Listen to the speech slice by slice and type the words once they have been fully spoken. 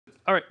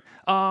All right.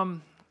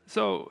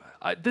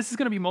 This is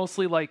going to be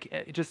mostly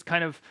like just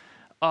kind of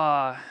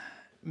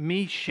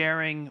me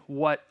sharing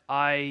what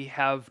I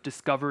have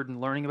discovered and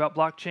learning about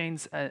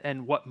blockchains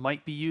and what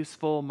might be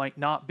useful, might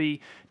not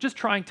be. Just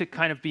trying to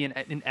kind of be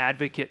an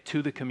advocate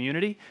to the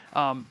community.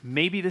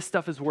 Maybe this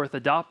stuff is worth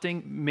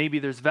adopting. Maybe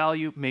there's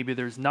value. Maybe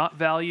there's not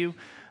value.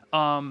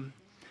 And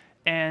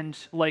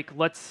like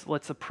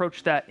let's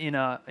approach that in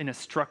a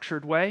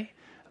structured way.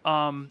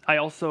 I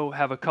also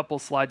have a couple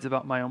slides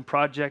about my own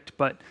project,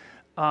 but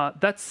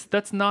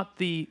that's not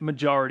the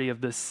majority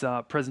of this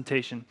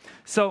presentation.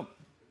 So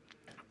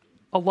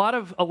a lot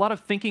of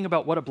thinking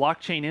about what a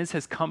blockchain is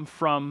has come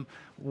from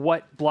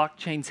what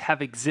blockchains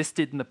have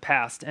existed in the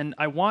past, and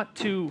I want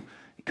to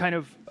kind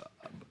of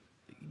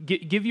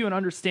give you an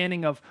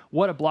understanding of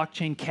what a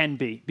blockchain can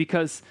be,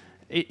 because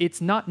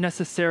it's not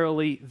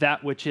necessarily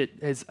that which it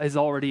has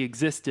already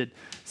existed.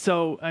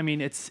 So, I mean,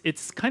 it's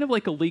kind of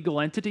like a legal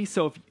entity.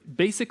 So,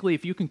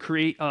 if you can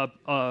create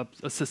a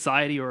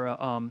society or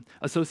a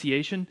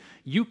association,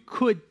 you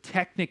could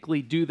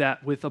technically do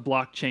that with a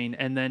blockchain,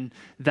 and then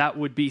that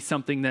would be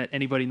something that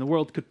anybody in the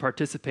world could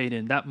participate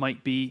in. That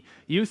might be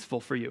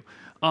useful for you,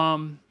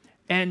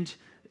 and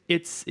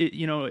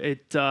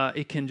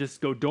it can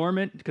just go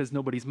dormant because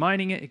nobody's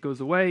mining it. It goes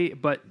away,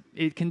 but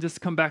it can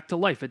just come back to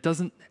life. It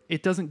doesn't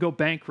go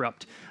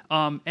bankrupt,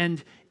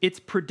 and it's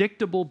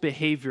predictable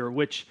behavior,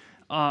 which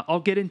I'll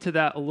get into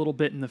that a little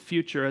bit in the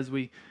future as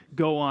we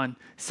go on.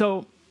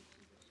 So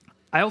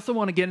I also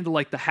want to get into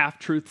like the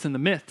half-truths and the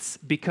myths,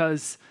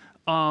 because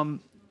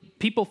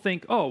people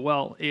think, oh,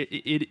 well,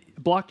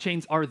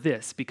 blockchains are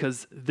this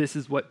because this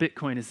is what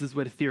Bitcoin is, this is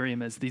what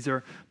Ethereum is. These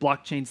are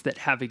blockchains that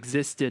have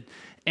existed.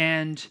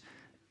 And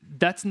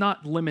that's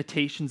not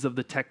limitations of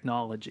the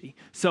technology.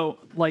 So,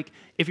 like,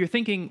 if you're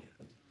thinking,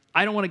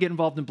 I don't want to get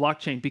involved in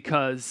blockchain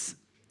because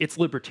it's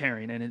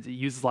libertarian and it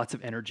uses lots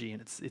of energy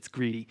and it's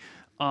greedy.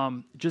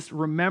 Just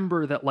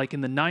remember that, like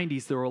in the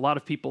 90s, there were a lot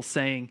of people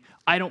saying,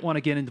 I don't want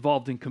to get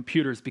involved in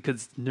computers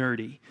because it's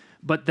nerdy.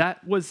 But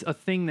that was a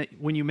thing that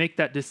when you make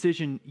that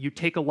decision, you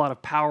take a lot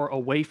of power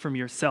away from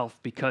yourself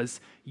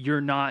because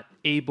you're not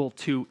able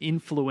to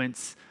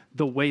influence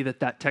the way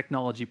that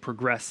technology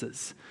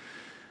progresses.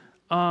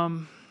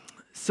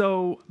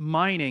 So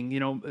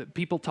mining,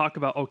 people talk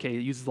about, okay,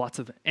 it uses lots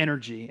of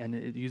energy and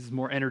it uses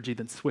more energy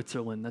than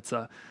Switzerland.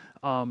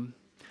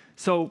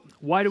 So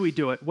why do we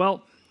do it?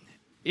 Well,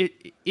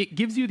 it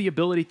gives you the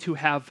ability to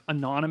have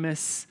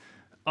anonymous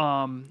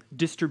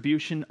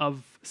distribution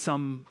of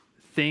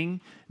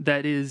something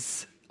that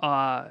is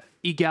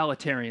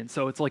egalitarian.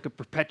 So it's like a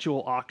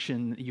perpetual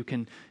auction. You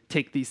can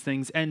take these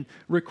things, and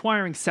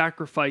requiring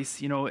sacrifice,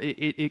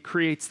 it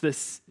creates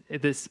this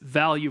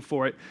value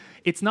for it.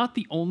 It's not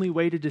the only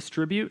way to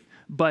distribute,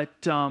 but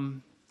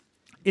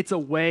it's a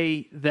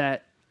way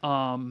that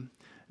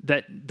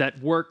that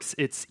works.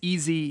 It's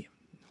easy.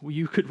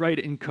 You could write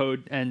it in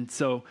code, and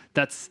so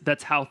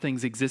that's how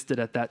things existed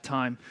at that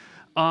time.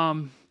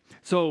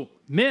 So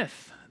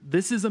myth.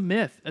 This is a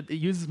myth. It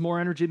uses more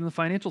energy than the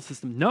financial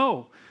system.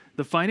 No,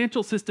 the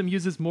financial system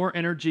uses more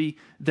energy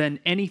than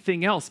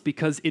anything else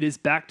because it is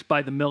backed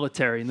by the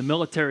military, and the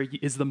military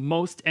is the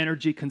most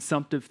energy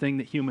consumptive thing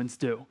that humans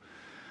do.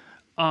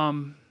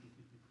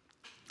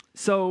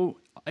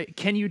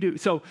 Can you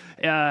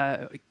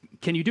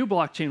do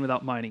blockchain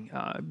without mining?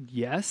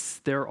 Yes,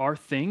 there are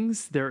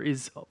things. There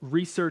is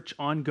research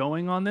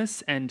ongoing on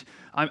this, and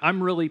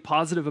I'm really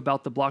positive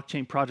about the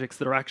blockchain projects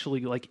that are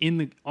actually like in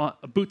the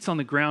boots on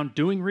the ground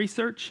doing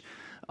research.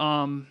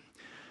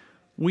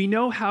 We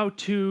know how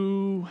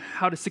to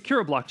secure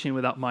a blockchain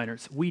without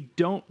miners. We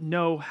don't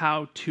know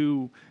how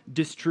to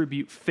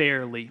distribute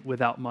fairly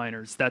without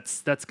miners.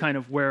 That's kind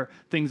of where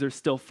things are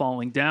still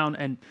falling down,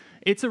 and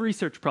it's a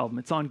research problem.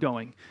 It's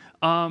ongoing.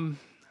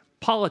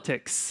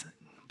 Politics.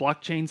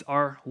 Blockchains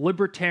are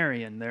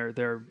libertarian.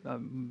 They're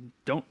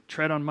don't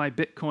tread on my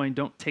Bitcoin.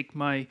 Don't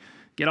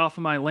get off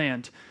of my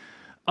land.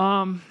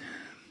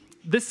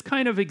 This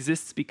kind of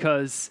exists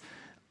because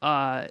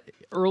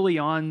early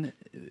on,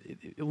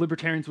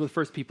 libertarians were the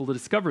first people to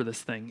discover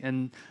this thing,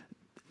 and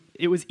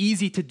it was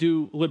easy to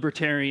do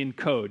libertarian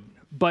code.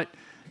 But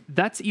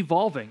that's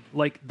evolving.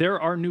 Like, there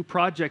are new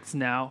projects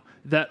now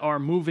that are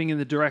moving in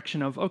the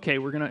direction of, okay,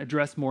 we're going to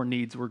address more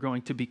needs. We're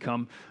going to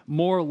become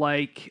more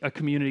like a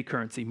community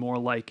currency, more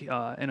like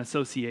an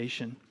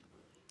association.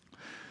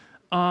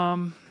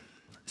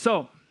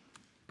 So,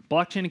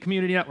 blockchain and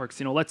community networks.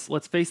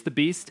 Let's face the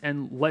beast,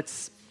 and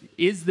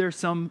is there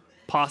some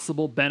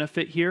possible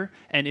benefit here?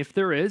 And if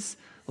there is,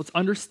 let's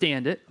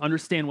understand it,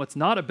 understand what's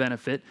not a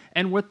benefit,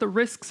 and what the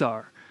risks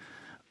are.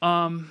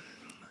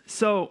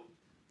 So,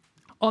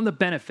 on the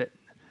benefit,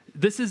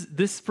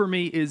 this for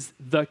me is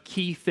the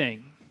key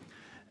thing.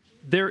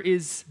 There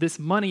is this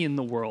money in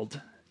the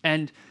world,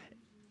 and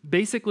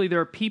basically there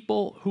are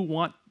people who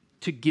want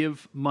to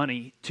give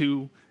money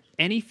to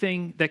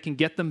anything that can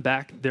get them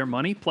back their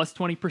money plus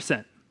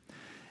 20%.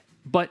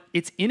 But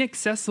it's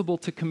inaccessible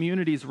to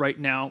communities right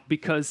now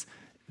because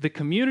the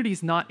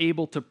community's not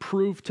able to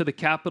prove to the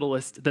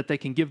capitalist that they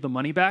can give the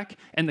money back,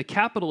 and the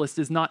capitalist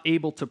is not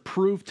able to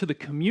prove to the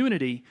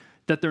community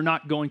that they're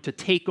not going to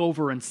take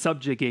over and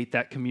subjugate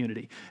that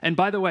community. And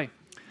by the way,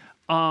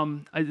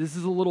 this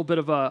is a little bit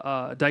of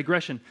a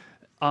digression.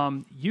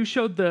 You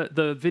showed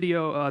the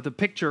video, the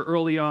picture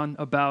early on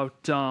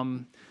about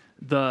the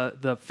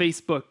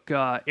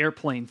Facebook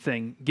airplane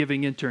thing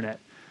giving internet.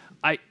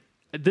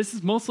 This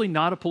is mostly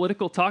not a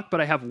political talk,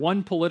 but I have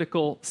one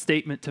political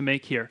statement to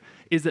make here,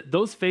 is that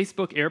those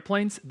Facebook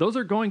airplanes, those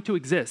are going to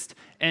exist,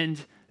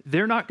 and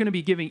they're not going to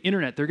be giving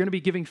internet. They're going to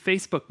be giving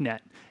Facebook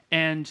net.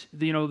 And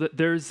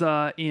there's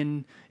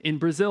in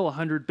Brazil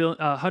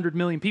 100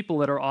 million people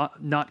that are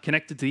not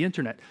connected to the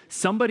internet.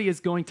 Somebody is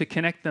going to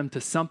connect them to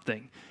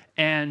something.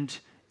 And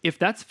if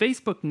that's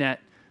Facebook net,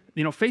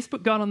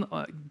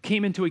 Facebook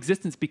came into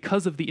existence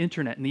because of the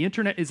internet, and the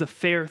internet is a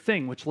fair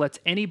thing, which lets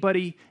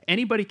anybody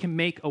can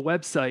make a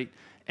website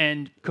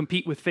and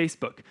compete with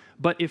Facebook.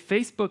 But if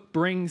Facebook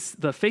brings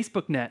the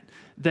Facebook net,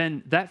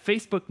 then that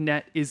Facebook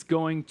net is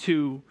going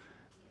to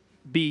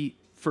be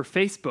for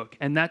Facebook,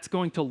 and that's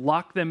going to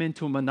lock them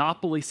into a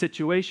monopoly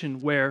situation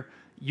where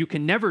you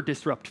can never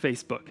disrupt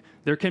Facebook.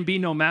 There can be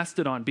no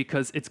Mastodon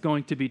because it's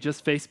going to be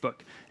just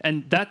Facebook.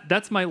 And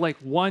that's my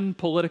one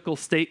political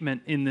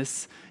statement in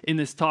this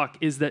talk,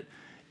 is that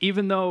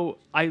even though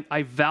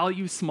I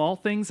value small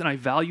things and I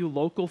value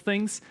local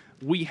things,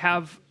 we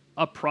have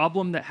a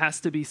problem that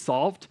has to be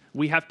solved.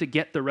 We have to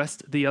get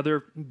the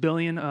other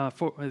billion,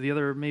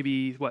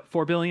 maybe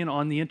 4 billion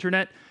on the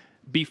internet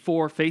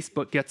before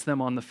Facebook gets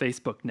them on the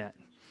Facebook net.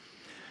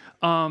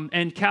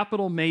 And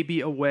capital may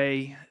be a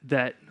way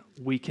that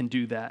we can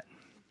do that.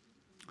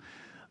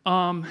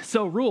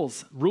 So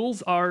rules.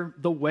 Rules are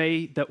the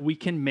way that we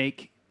can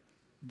make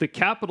the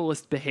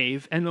capitalist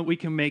behave, and that we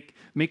can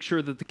make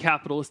sure that the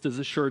capitalist is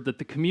assured that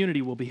the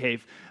community will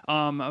behave.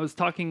 I was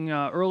talking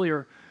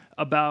earlier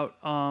about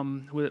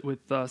with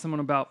someone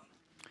about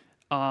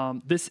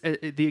this.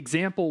 The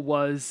example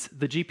was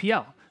the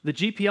GPL. The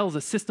GPL is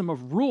a system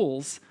of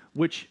rules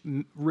which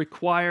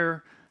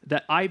require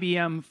that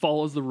IBM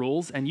follows the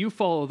rules and you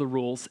follow the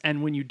rules,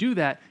 and when you do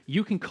that,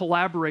 you can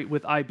collaborate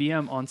with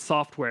IBM on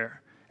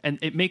software, and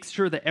it makes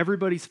sure that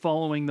everybody's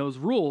following those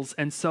rules,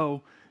 and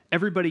so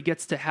everybody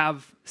gets to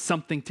have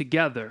something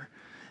together.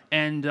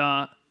 And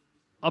a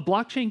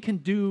blockchain can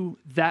do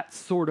that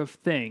sort of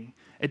thing.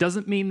 It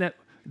doesn't mean that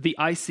the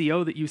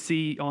ICO that you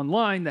see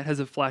online that has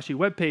a flashy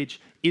web page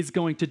is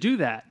going to do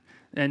that,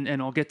 and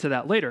I'll get to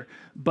that later,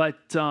 but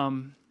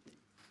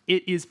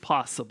it is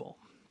possible.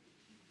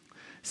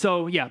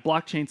 So yeah,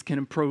 blockchains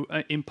can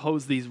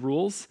impose these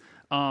rules.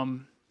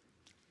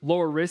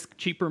 Lower risk,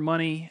 cheaper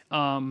money,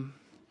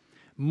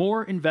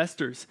 more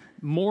investors,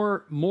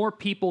 more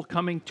people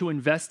coming to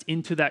invest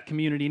into that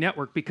community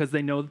network because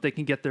they know that they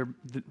can get their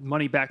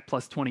money back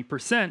plus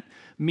 20%,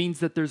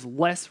 means that there's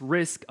less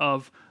risk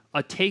of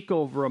a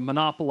takeover, a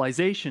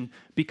monopolization,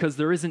 because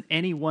there isn't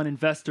any one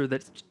investor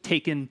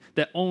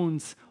that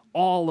owns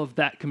all of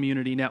that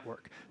community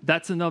network.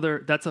 That's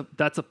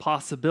a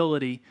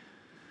possibility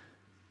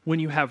when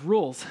you have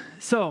rules.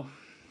 So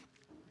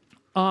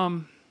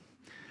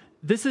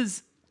this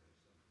is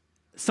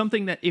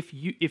something that if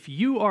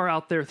you are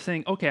out there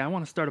saying, okay, I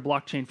want to start a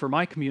blockchain for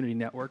my community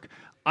network,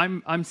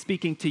 I'm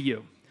speaking to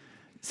you.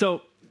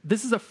 So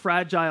this is a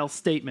fragile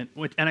statement,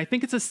 and I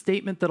think it's a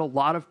statement that a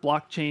lot of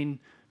blockchain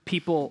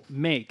people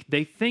make.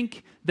 They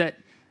think that,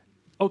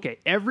 okay,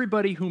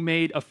 everybody who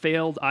made a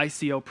failed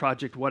ICO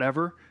project,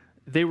 whatever,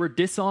 they were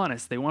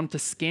dishonest. They wanted to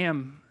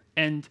scam.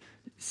 And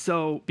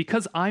so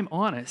because I'm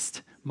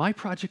honest, my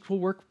project will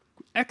work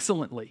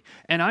excellently.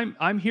 And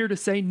I'm here to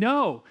say,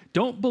 no,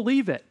 don't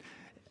believe it.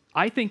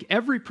 I think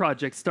every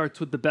project starts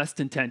with the best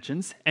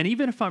intentions, and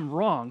even if I'm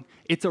wrong,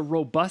 it's a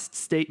robust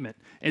statement.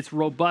 It's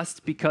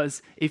robust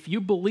because if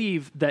you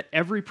believe that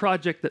every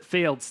project that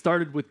failed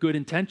started with good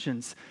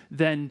intentions,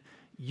 then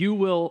you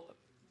will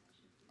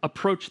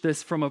approach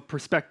this from a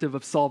perspective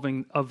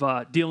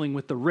of dealing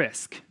with the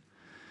risk.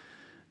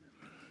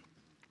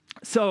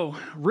 So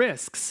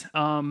risks.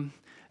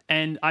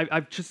 And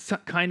I've just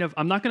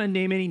I'm not going to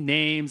name any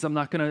names, I'm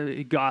not going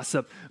to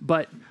gossip,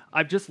 but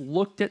I've just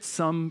looked at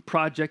some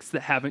projects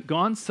that haven't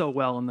gone so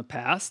well in the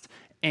past,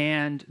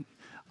 and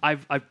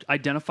I've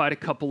identified a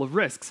couple of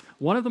risks.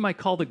 One of them I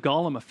call the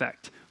Gollum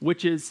effect,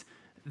 which is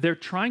they're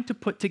trying to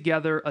put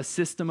together a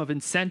system of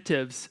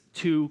incentives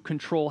to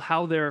control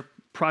how their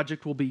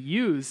project will be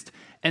used,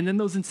 and then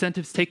those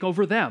incentives take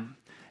over them,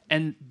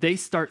 and they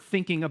start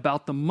thinking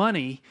about the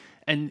money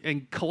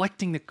and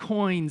collecting the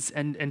coins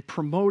and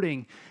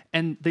promoting,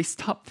 and they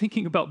stop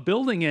thinking about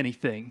building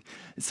anything.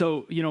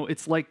 So,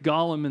 it's like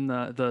Gollum in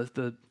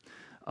the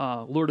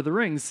Lord of the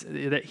Rings,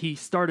 that he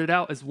started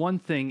out as one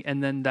thing,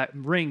 and then that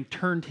ring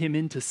turned him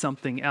into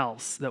something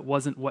else that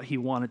wasn't what he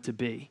wanted to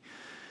be.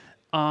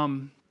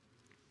 And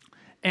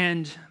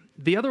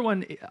the other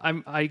one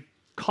I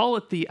call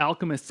it the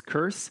alchemist's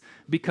curse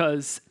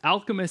because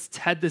alchemists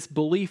had this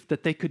belief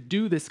that they could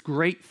do this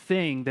great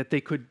thing, that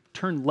they could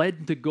turn lead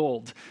into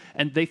gold.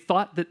 And they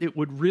thought that it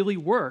would really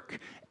work.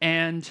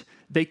 And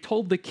they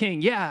told the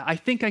king, yeah, I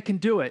think I can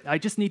do it. I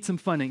just need some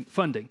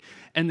funding.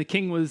 And the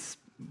king was,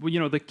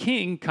 the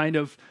king kind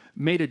of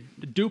made a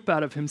dupe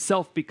out of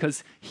himself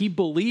because he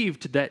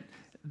believed it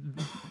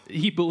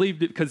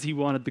because he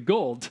wanted the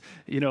gold.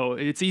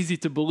 It's easy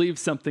to believe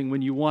something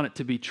when you want it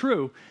to be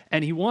true.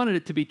 And he wanted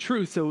it to be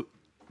true. So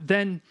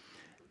then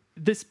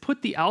this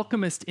put the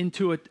alchemist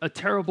into a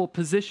terrible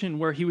position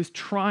where he was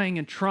trying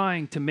and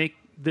trying to make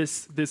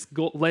this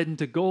lead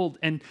into gold,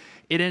 and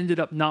it ended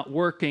up not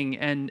working.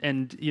 And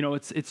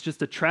it's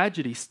just a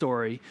tragedy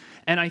story.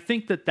 And I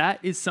think that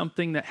is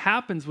something that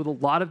happens with a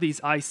lot of these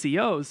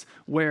ICOs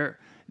where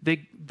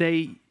they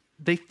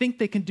think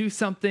they can do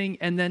something,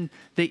 and then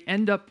they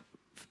end up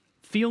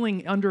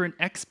feeling under an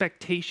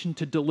expectation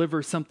to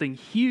deliver something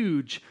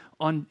huge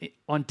on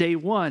day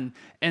one,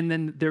 and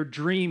then their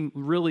dream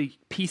really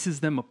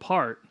pieces them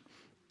apart.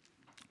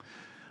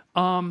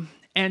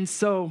 And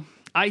so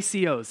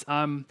ICOs,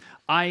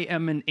 I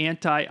am an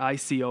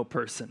anti-ICO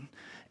person.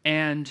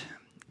 And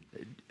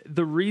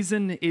the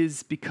reason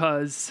is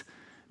because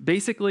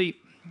basically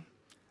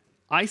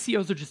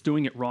ICOs are just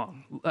doing it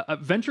wrong.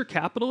 Venture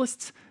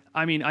capitalists,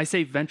 I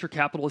say venture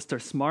capitalists are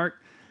smart.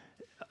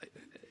 I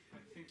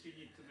think you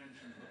need to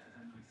mention what is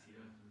an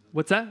ICO.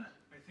 What's that?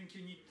 I think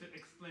you need to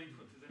explain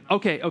what is an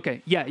ICO.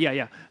 Okay.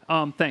 Yeah.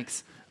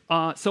 Thanks.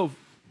 So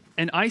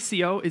an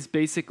ICO is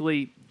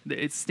basically,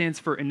 it stands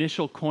for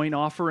initial coin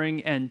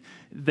offering, and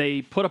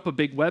they put up a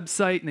big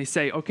website and they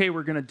say, okay,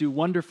 we're going to do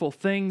wonderful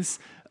things,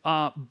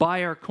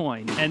 buy our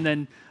coin. And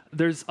then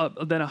there's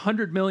then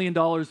 $100 million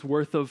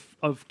worth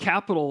of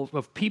capital,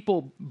 of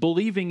people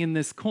believing in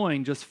this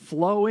coin, just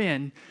flow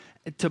in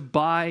to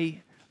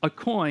buy a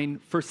coin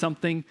for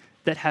something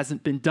that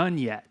hasn't been done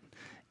yet.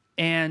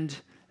 And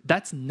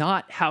that's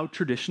not how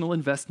traditional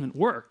investment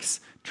works.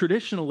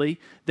 Traditionally,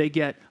 they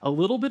get a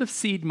little bit of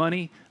seed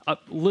money, a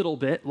little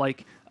bit,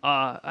 like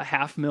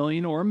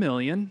 $500,000 or $1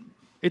 million.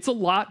 It's a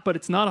lot, but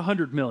it's not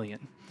 $100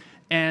 million.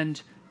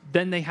 And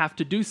then they have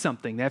to do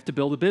something. They have to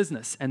build a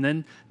business. And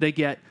then they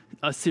get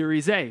a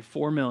Series A,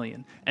 $4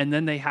 million. And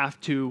then they have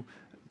to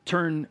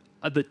turn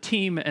the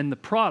team and the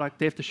product,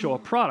 they have to show a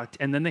product.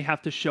 And then they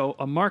have to show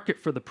a market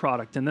for the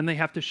product. And then they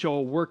have to show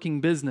a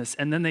working business.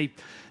 And then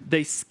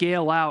they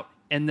scale out.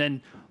 And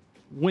then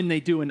when they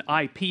do an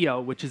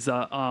IPO, which is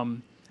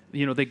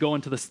they go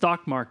into the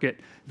stock market,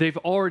 they've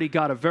already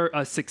got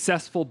a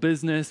successful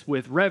business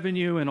with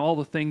revenue and all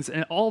the things,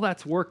 and all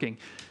that's working.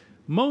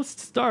 Most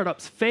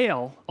startups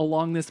fail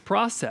along this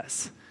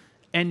process,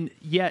 and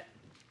yet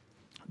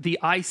the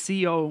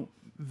ICO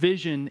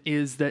vision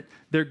is that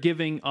they're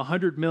giving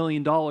 $100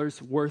 million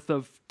worth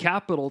of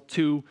capital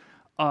to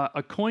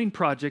a coin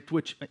project,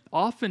 which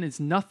often is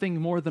nothing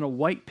more than a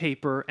white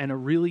paper and a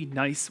really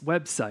nice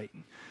website.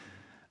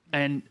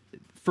 And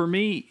for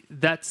me,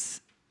 that's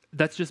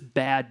just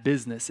bad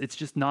business. It's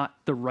just not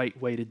the right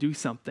way to do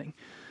something.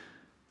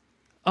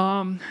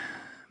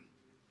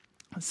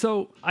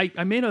 So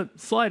I made a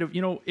slide of,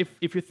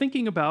 if you're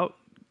thinking about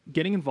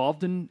getting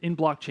involved in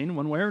blockchain in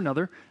one way or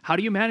another, how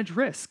do you manage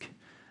risk?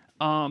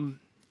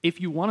 If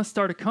you want to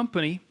start a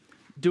company,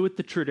 do it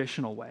the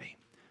traditional way.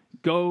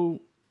 Go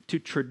to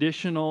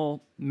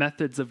traditional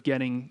methods of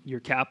getting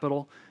your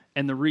capital.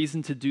 And the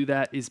reason to do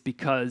that is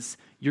because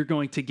you're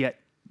going to get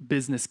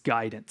business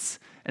guidance,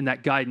 and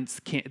that guidance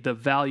the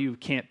value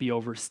can't be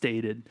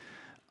overstated.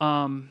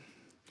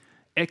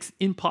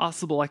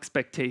 Impossible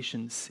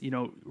expectations.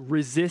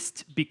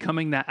 Resist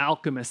becoming that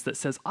alchemist that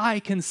says, I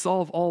can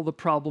solve all the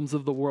problems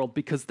of the world,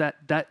 because that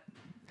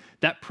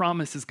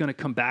promise is going to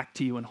come back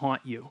to you and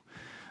haunt you.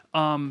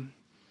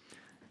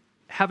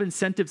 Have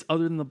incentives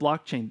other than the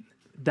blockchain.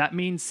 That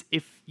means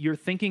if you're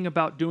thinking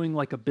about doing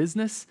like a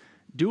business,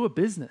 do a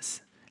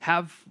business.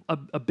 Have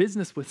a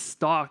business with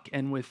stock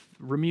and with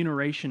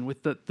remuneration,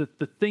 with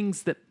the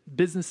things that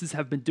businesses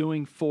have been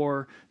doing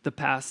for the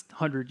past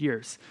 100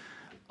 years.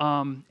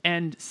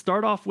 And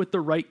start off with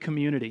the right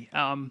community.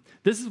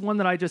 This is one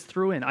that I just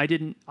threw in.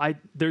 I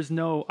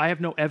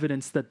have no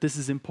evidence that this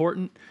is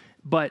important,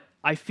 but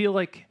I feel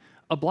like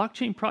a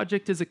blockchain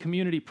project is a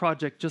community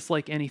project just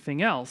like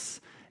anything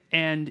else.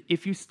 And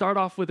if you start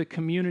off with a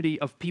community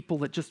of people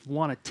that just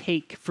want to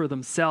take for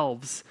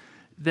themselves,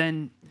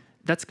 then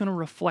that's going to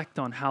reflect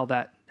on how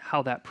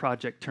that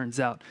project turns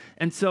out.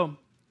 And so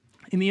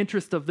in the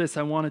interest of this,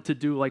 I wanted to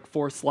do like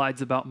 4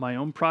 slides about my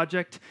own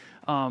project.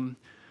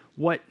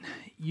 What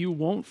you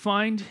won't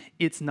find,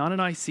 it's not an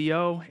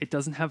ICO. It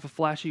doesn't have a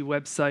flashy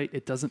website.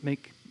 It doesn't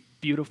make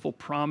beautiful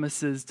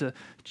promises to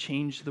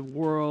change the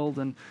world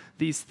and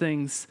these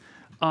things.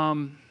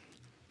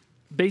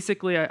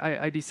 Basically,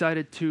 I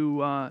decided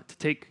to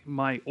take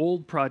my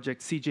old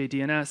project,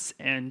 CJDNS,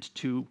 and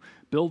to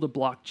build a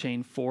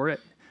blockchain for it.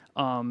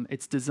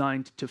 It's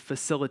designed to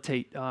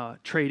facilitate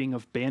trading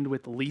of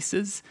bandwidth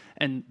leases,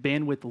 and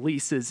bandwidth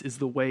leases is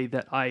the way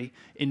that I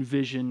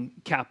envision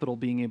capital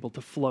being able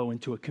to flow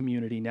into a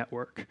community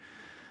network.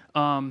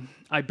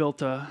 I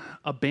built a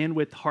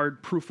bandwidth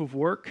hard proof of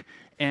work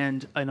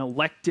and an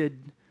elected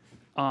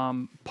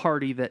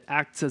party that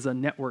acts as a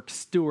network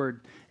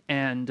steward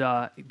and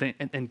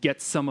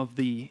gets some of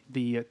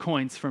the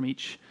coins from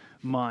each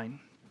mine.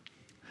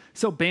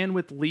 So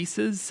bandwidth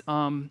leases,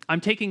 I'm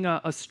taking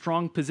a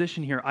strong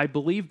position here. I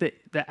believe that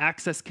the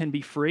access can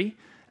be free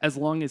as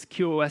long as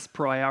QoS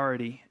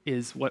priority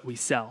is what we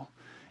sell.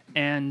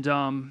 And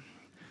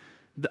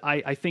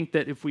I think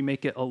that if we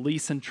make it a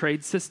lease and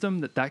trade system,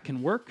 that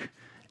can work.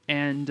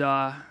 And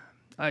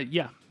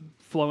yeah,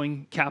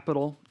 flowing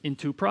capital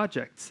into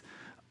projects.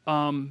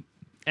 And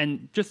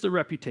just a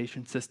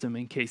reputation system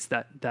in case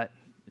that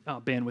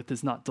bandwidth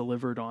is not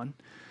delivered on.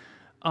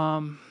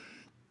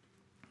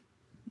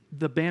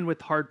 The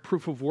bandwidth hard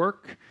proof of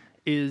work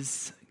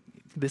is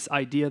this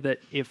idea that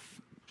if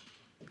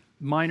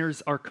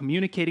miners are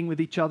communicating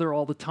with each other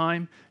all the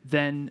time,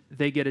 then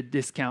they get a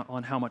discount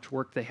on how much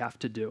work they have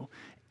to do.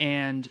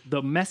 And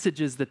the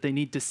messages that they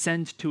need to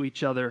send to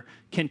each other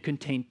can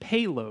contain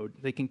payload.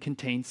 They can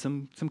contain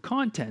some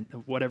content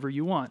of whatever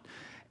you want.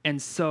 And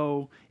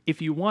so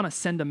if you want to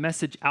send a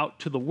message out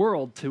to the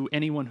world, to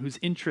anyone who's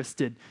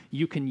interested,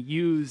 you can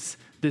use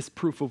this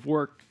proof of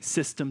work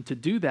system to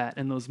do that.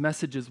 And those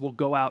messages will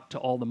go out to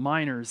all the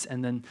miners,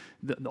 and then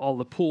all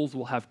the pools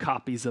will have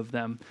copies of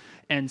them.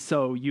 And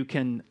so you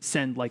can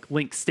send like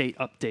link state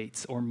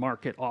updates or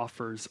market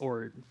offers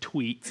or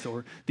tweets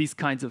or these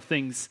kinds of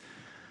things.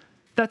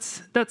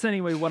 That's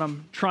anyway what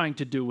I'm trying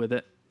to do with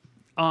it.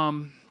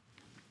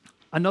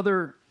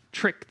 Another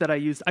trick that I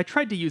used, I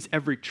tried to use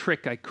every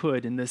trick I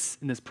could in this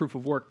proof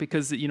of work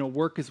because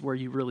work is where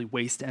you really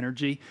waste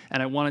energy,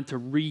 and I wanted to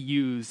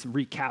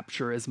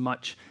recapture as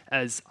much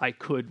as I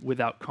could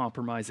without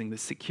compromising the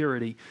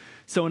security.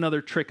 So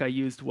another trick I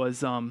used was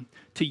to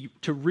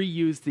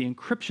reuse the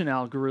encryption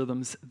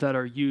algorithms that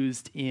are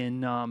used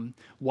in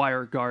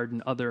WireGuard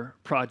and other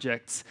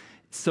projects,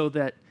 so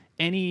that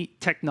any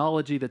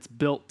technology that's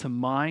built to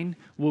mine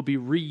will be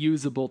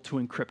reusable to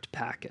encrypt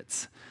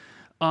packets.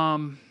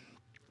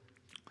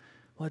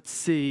 Let's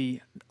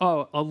see.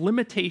 Oh, a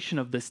limitation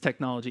of this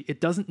technology. It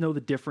doesn't know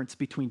the difference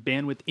between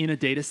bandwidth in a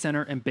data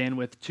center and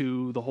bandwidth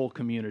to the whole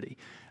community,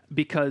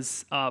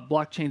 because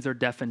blockchains are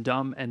deaf and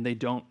dumb and they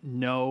don't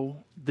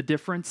know the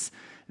difference.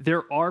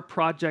 There are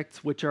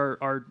projects which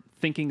are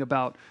thinking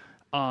about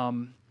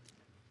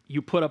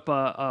you put up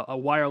a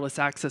wireless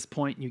access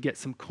point and you get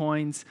some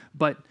coins,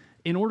 but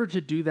in order to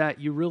do that,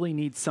 you really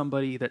need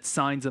somebody that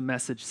signs a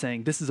message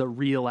saying this is a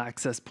real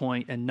access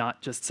point and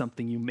not just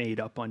something you made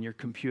up on your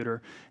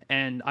computer.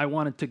 And I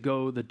wanted to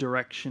go the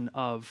direction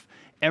of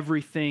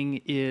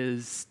everything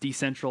is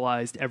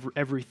decentralized.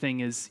 Everything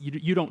is,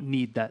 you don't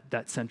need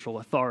that central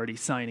authority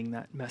signing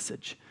that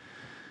message.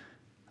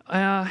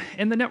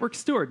 And the network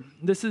steward.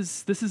 This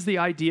is the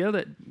idea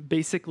that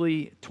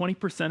basically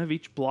 20% of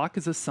each block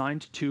is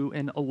assigned to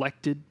an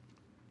elected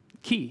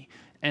key.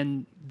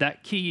 And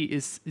that key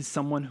is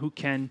someone who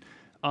can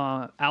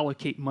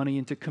allocate money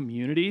into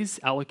communities,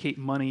 allocate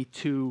money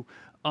to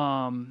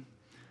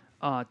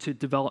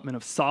development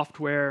of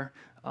software,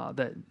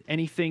 that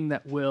anything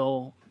that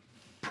will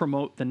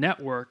promote the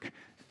network,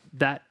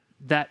 that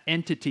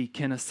entity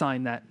can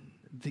assign that,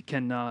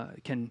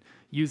 can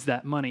use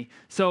that money.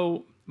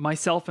 So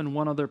myself and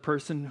one other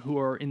person who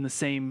are in the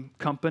same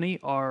company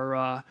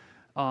are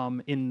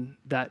in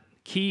that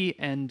key,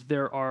 and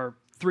there are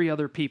 3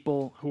 other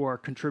people who are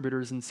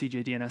contributors in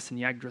CJDNS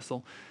and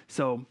Yggdrasil.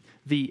 So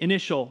the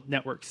initial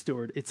network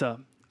steward, it's a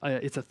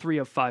 3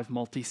 of 5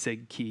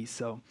 multi-sig key.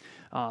 So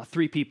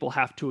 3 people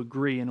have to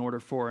agree in order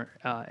for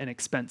an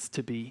expense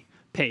to be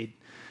paid.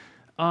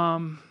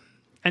 And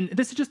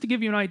this is just to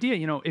give you an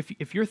idea.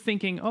 If you're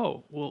thinking,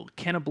 oh, well,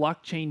 can a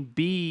blockchain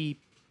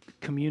be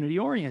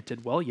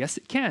community-oriented? Well, yes,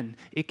 it can.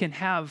 It can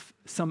have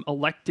some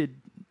elected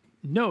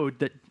node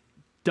that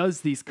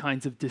does these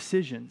kinds of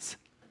decisions.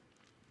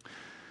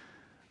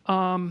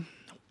 Our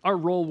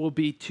role will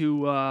be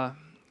to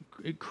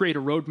create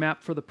a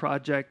roadmap for the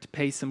project,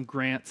 pay some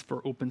grants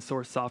for open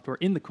source software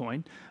in the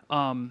coin,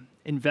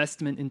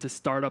 investment into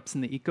startups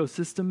in the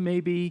ecosystem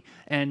maybe,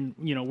 and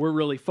we're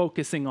really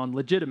focusing on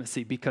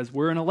legitimacy because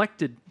we're an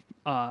elected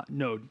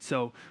node,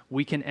 so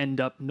we can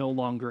end up no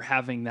longer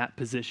having that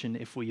position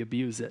if we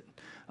abuse it.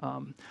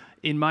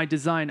 In my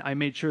design, I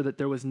made sure that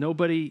there was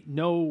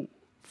no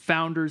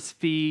founder's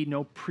fee,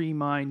 no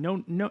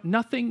pre-mine,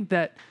 nothing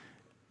that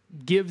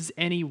gives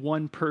any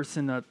one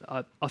person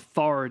a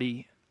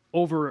authority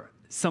over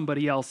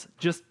somebody else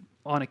just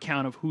on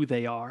account of who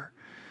they are.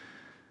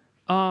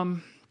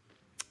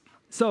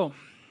 So,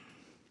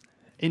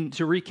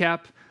 to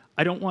recap,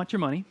 I don't want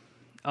your money.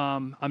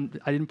 I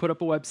didn't put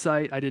up a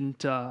website.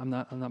 I'm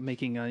not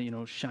making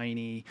a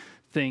shiny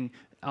thing.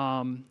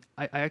 I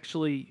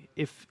actually,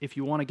 if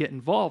you want to get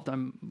involved,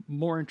 I'm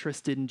more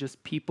interested in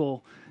just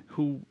people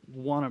who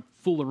want to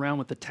fool around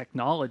with the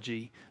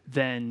technology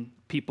than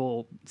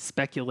people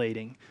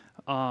speculating.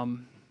 I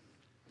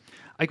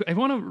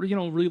want to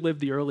relive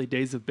the early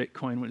days of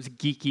Bitcoin when it was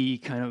geeky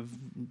kind of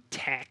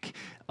tech,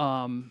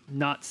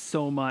 not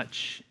so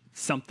much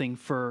something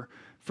for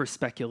for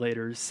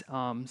speculators.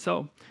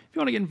 So if you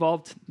want to get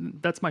involved,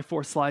 that's my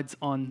 4 slides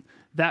on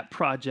that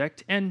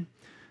project. And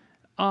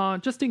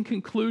just in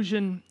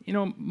conclusion,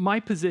 my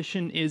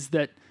position is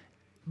that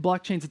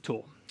blockchain's a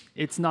tool.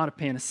 It's not a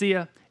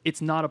panacea.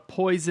 It's not a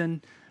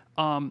poison.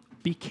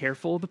 Be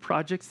careful of the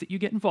projects that you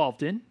get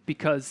involved in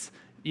because,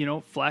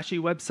 flashy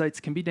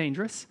websites can be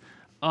dangerous.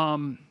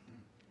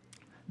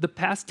 The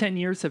past 10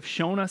 years have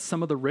shown us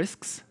some of the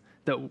risks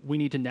that we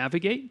need to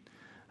navigate.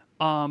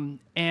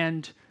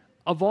 And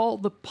of all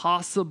the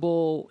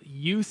possible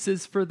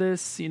uses for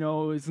this, is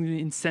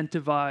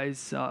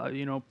incentivize,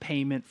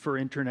 payment for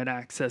internet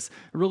access.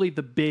 Really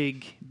the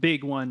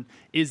big one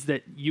is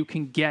that you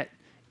can get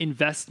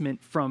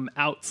investment from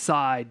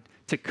outside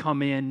to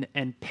come in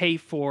and pay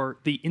for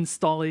the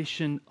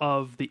installation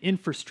of the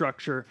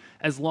infrastructure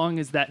as long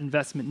as that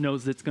investment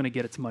knows it's going to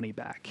get its money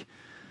back.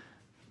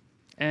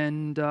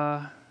 And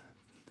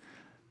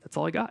that's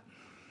all I got.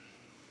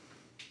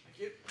 Thank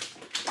you.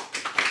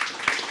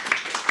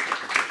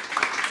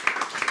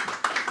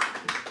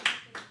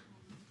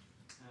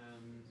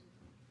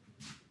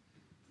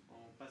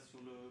 On passe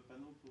sur le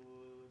panneau sur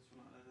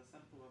la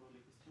salle pour avoir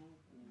les questions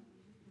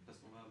parce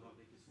qu'on va avoir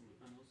des questions de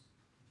Panos.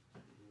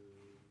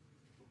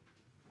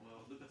 On va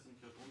avoir 2 personnes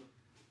qui répondent.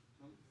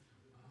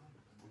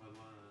 On va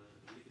avoir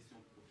les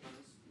questions pour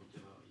Panos, donc il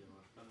y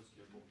aura Panos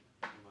qui répond.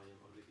 On va y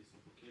avoir des questions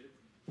pour Caleb.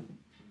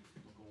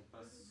 Donc on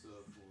passe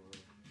le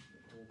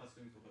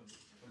micro comme tu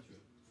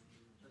veux.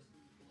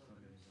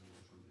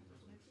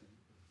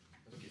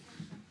 Okay.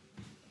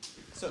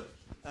 So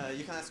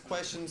you can ask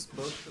questions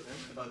both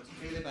about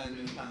Caleb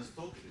and Panos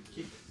talk.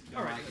 Keep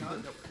your mic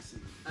on.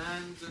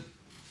 And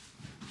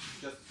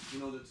just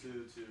in order to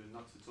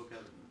not to talk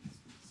out,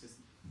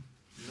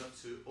 not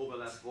to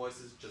overlap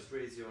voices, just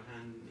raise your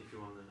hand if you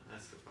want to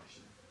ask a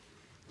question.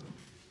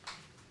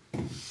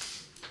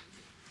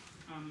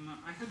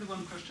 I had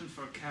one question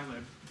for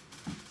Caleb.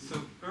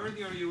 So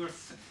earlier you were.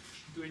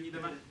 Do I need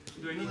a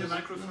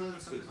microphone or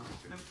something?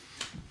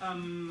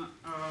 No.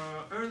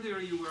 Earlier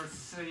you were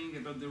saying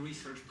about the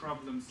research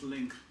problems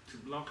linked to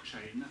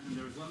blockchain, and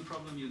there's one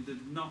problem you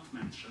did not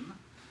mention,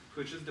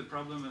 which is the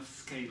problem of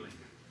scaling.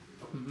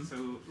 Mm-hmm.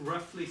 So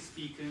roughly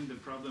speaking, the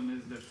problem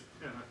is that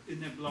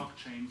in a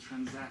blockchain,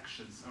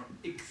 transactions are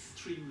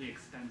extremely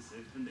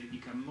expensive, and they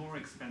become more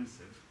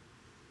expensive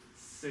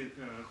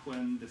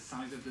when the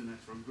size of the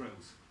network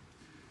grows.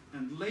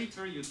 And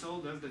later you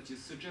told us that you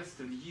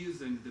suggested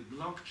using the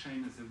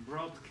blockchain as a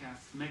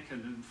broadcast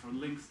mechanism for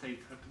link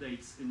state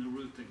updates in the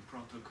routing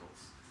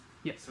protocols.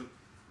 Yes. So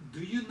do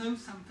you know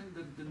something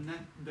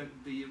that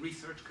the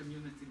research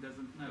community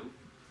doesn't know?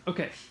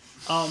 Okay.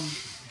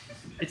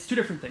 It's 2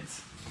 different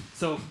things.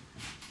 So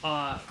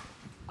I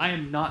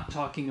am not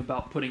talking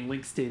about putting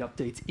link state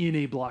updates in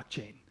a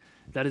blockchain.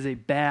 That is a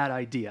bad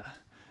idea.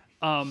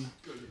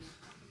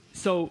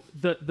 So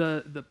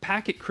the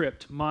packet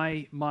crypt,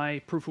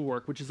 my proof of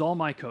work, which is all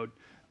my code,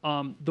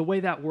 the way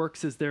that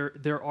works is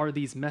there are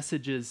these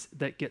messages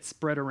that get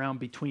spread around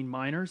between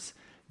miners.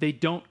 They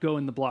don't go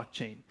in the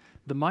blockchain.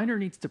 The miner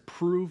needs to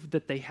prove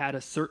that they had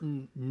a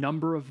certain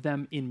number of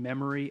them in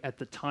memory at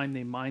the time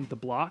they mined the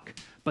block,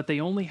 but they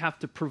only have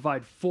to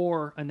provide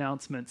 4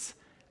 announcements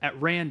at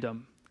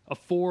random.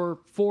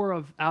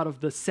 Out of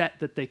the set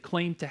that they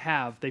claim to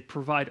have, they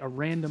provide a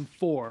random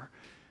 4.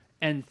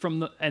 And from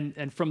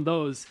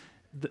those,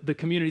 the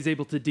community is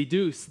able to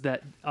deduce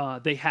that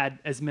they had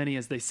as many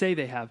as they say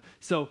they have.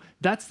 So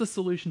that's the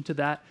solution to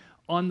that.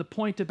 On the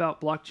point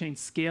about blockchain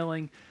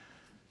scaling,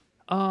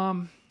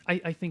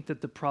 I think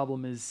that the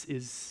problem is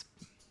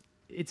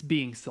it's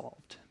being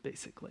solved,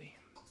 basically.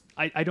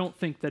 I don't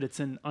think that it's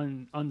an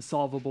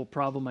unsolvable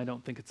problem. I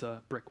don't think it's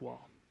a brick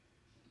wall.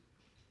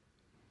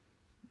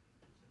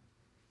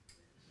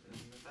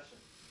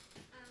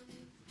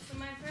 So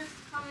my first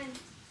comment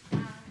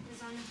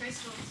is on the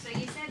first one. So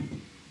you said,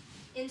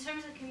 in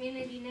terms of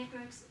community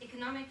networks,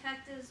 economic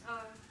factors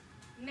are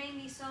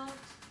mainly solved,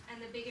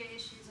 and the bigger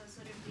issues are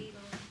sort of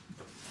legal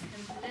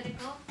and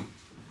political.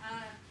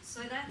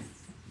 So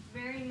that's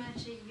very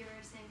much a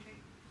Eurocentric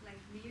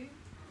view.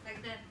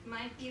 That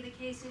might be the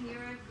case in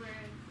Europe,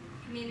 where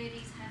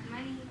communities have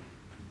money,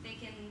 they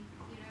can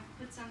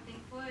put something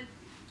forward,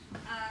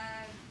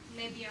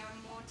 maybe are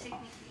more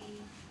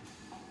technically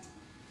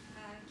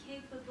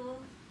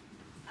capable,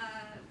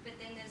 but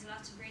then there's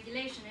lots of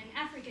regulation. In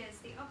Africa, it's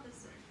the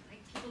opposite.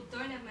 People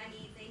don't have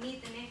money, they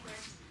need the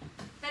networks.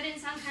 But in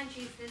some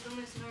countries, there's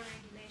almost no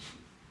regulation.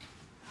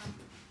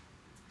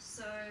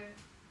 So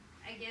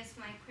I guess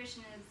my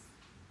question is,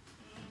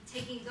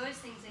 taking those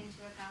things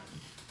into account,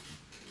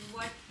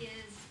 what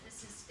is a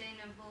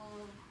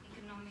sustainable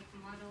economic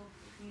model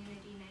for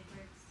community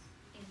networks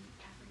in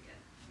Africa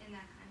in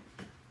that kind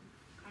of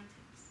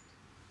context?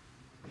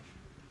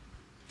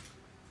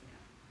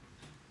 Yeah.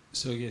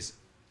 So yes,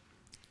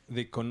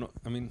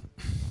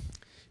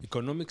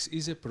 economics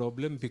is a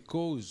problem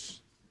because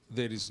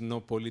there is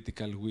no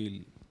political will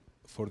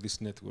for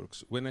these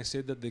networks. When I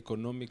said that the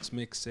economics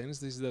makes sense,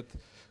 this is that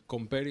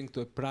comparing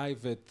to a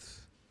private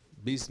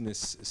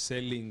business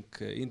selling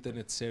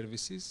internet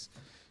services,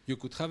 you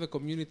could have a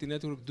community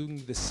network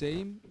doing the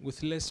same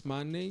with less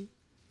money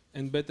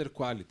and better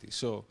quality.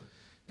 So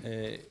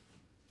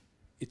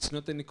it's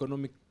not an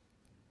economic,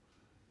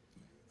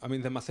 I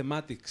mean, the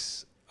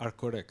mathematics are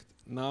correct.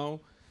 Now,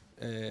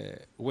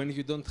 when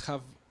you don't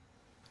have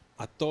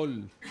at all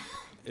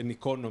an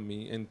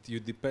economy and you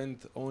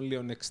depend only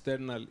on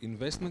external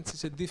investments,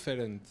 it's a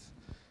different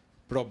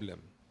problem.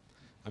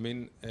 I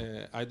mean,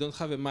 I don't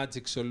have a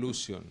magic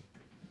solution,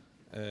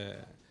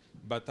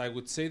 but I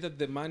would say that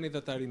the money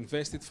that are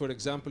invested, for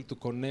example, to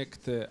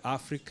connect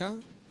Africa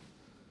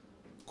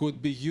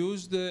could be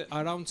used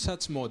around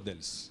such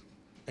models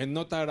and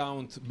not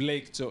around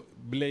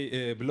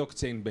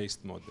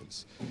blockchain-based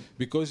models.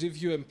 Because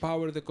if you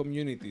empower the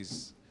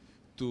communities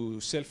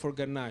to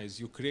self-organize,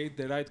 you create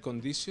the right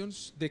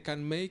conditions, they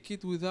can make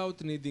it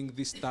without needing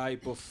this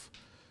type of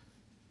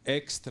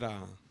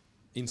extra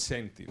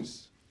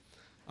incentives.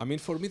 I mean,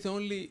 for me, the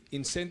only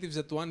incentives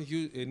that one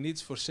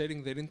needs for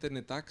sharing their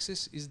internet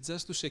access is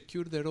just to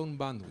secure their own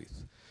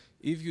bandwidth.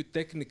 If you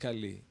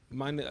technically,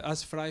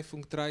 as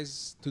Freifunk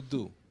tries to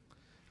do,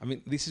 I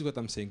mean, this is what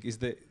I'm saying, is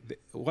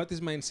what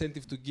is my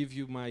incentive to give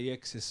you my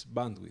excess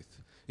bandwidth?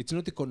 It's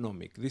not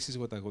economic. This is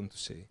what I want to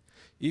say.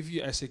 If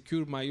I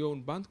secure my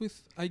own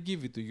bandwidth, I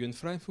give it to you. And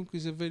Freifunk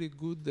is a very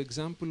good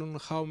example on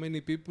how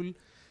many people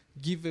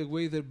give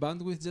away their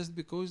bandwidth just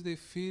because they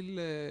feel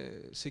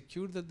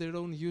secure that their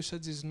own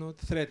usage is not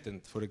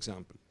threatened, for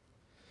example.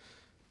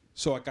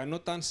 So I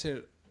cannot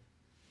answer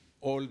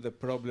all the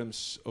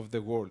problems of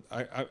the world.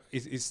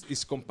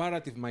 It's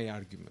comparative, my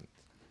argument.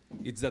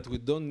 It's that we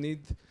don't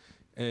need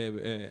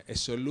a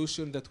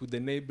solution that would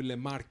enable a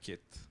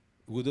market.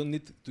 We don't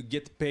need to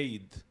get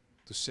paid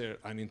to share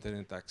an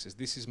internet access.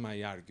 This is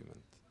my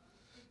argument.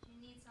 You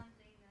need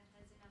something that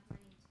has enough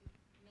money to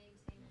maintain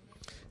the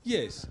network.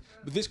 Yes,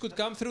 but this could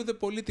come through the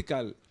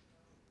political.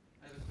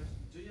 I have a question.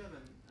 Do you have a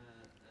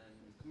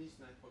community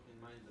network in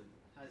mind that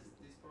has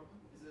this problem?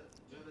 Do you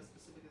have a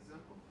specific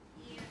example?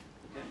 Yeah.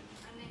 Okay.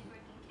 A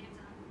network in Cape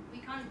Town. We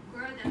can't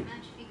grow that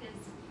much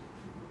because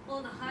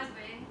all the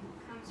hardware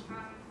comes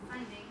from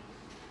funding,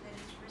 that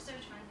is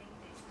research funding,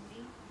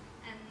 basically.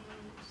 And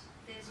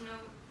there's no,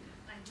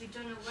 like, we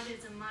don't know what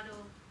is a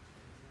model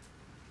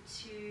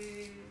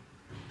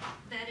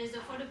that is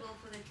affordable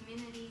for the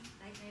community,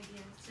 like maybe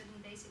a certain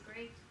basic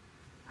rate,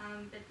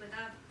 but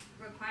without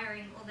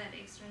requiring all that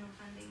external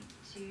funding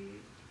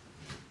to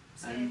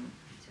scale,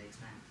 to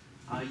expand.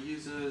 Are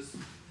users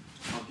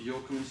of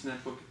your community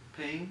network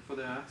paying for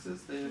their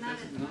access? Not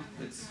at the No,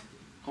 moment, it's no.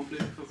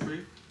 completely for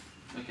free?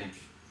 Okay.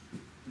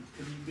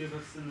 Can you give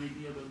us an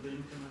idea about the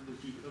income of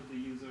the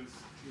users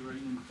you're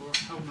aiming for?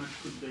 How much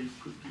could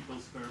people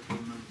spare per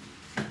month?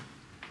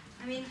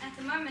 I mean, at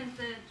the moment,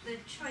 the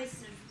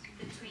choice of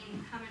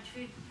between how much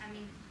food,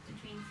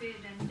 between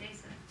food and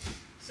data.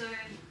 So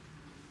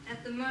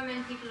at the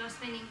moment, people are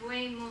spending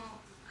way more,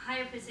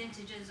 higher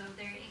percentages of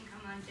their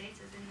income on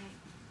data than they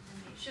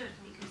should,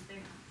 because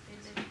they're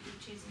literally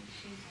choosing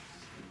between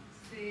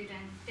food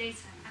and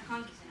data.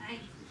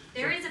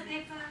 There is a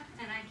paper,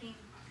 and I can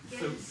get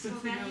So it since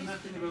for we know values.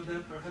 nothing about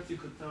that, perhaps you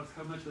could tell us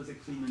how much does a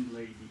cleaning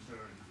lady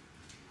earn?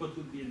 What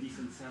would be a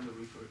decent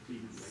salary for a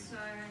cleaning lady?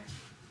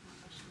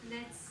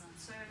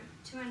 So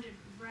 200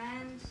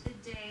 rand a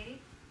day.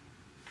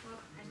 Well,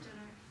 I don't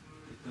know.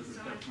 It doesn't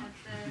Someone have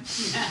had much.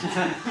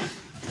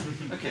 the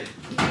Okay.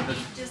 maybe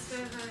just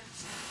over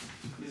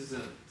Is, $10 a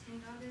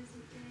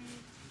day.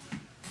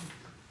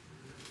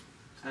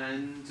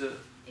 and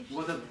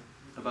what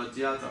about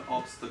the other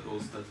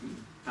obstacles that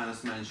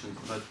Hannes mentioned,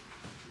 about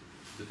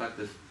the fact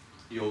that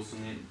you also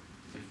need,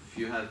 if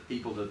you have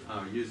people that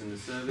are using the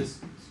service,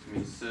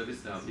 community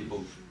service, there are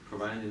people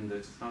providing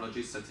the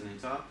technology, setting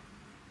it up,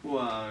 who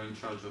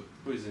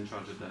is in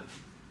charge of that?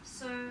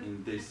 So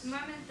In this. at the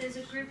moment, there's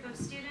a group of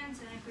students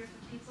and a group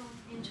of people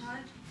in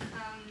charge.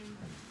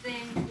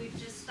 Then we've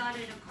just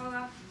started a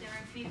co-op. There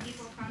are a few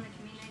people from the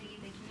community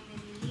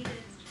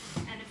leaders,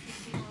 and a few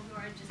people who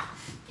are just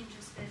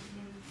interested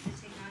in the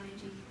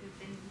technology who've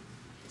been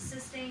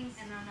assisting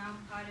and are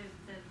now part of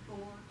the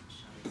board,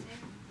 shall we say,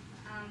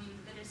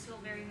 but is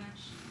still very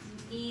much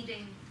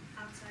needing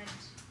outside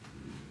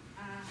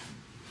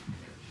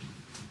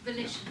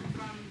volition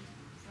from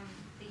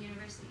the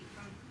university.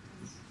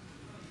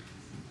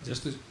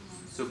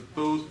 So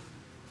both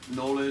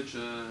knowledge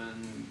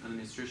and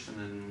administration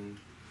and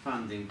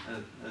funding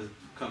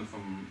come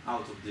from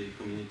out of the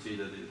community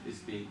that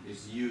is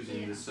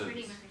using the service.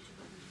 Pretty much.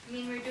 I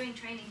mean, we're doing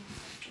training.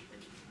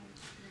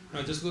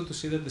 I just want to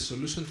say that the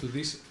solution to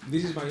this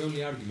is my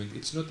only argument.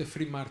 It's not a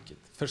free market.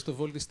 First of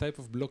all, this type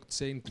of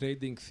blockchain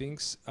trading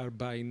things are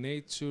by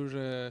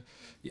nature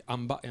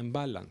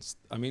imbalanced.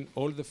 I mean,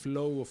 all the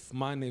flow of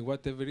money,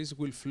 whatever it is,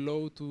 will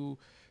flow to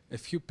a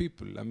few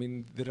people. I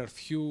mean, there are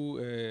few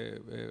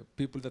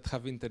people that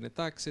have internet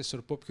access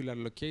or popular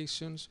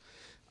locations.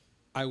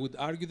 I would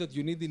argue that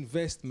you need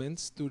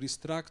investments to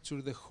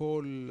restructure the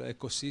whole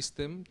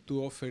ecosystem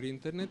to offer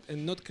internet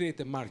and not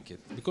create a market,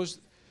 because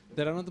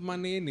there are not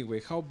money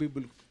anyway. How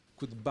people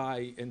could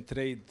buy and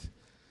trade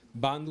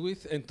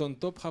bandwidth, and on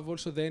top have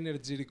also the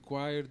energy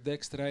required, the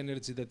extra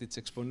energy that it's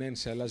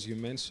exponential, as you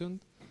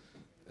mentioned,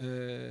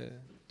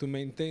 to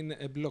maintain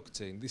a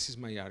blockchain. This is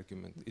my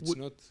argument. It's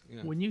not.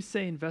 Yeah. When you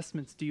say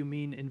investments, do you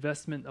mean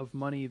investment of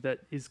money that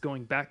is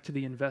going back to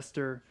the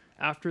investor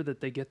after that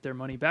they get their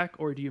money back,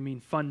 or do you mean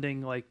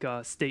funding like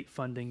state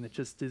funding that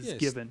just is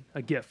given,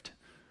 a gift?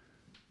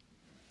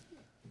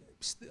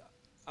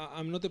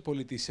 I'm not a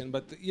politician,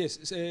 but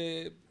yes,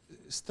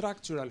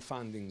 structural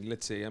funding,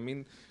 let's say. I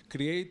mean,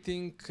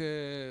 creating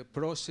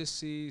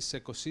processes,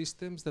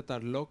 ecosystems that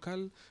are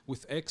local,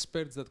 with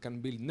experts that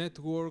can build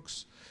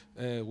networks,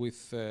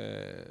 with,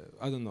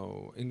 I don't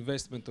know,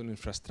 investment on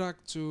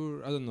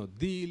infrastructure, I don't know,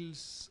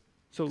 deals.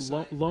 So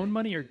loan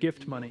money or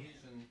gift money?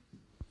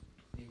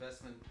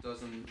 Investment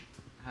doesn't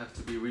have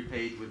to be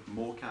repaid with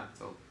more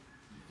capital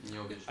in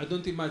your vision. I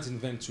don't imagine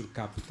venture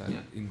capital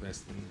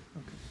investment.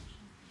 Okay.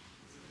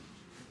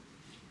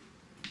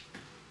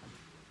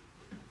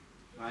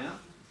 Raya?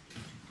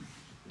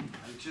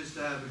 I just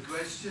have a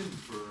question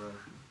for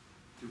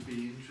to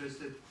be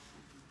interested.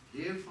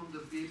 Hear from the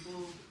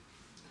people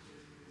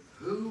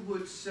who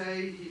would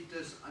say he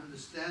does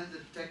understand the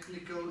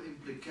technical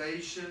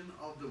implication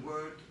of the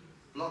word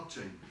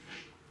blockchain.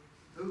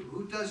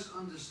 Who does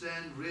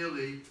understand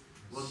really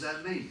what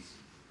that means?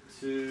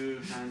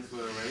 2 hands were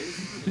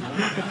raised.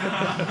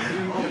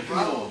 Oh,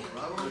 bravo,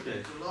 bravo. Okay.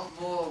 It's a lot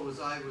more as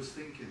I was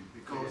thinking,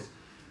 because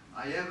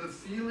I have a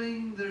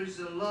feeling there is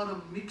a lot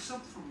of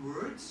mix-up from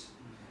words.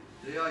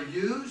 They are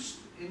used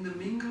in the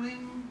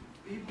mingling.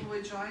 People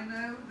which I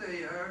know,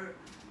 they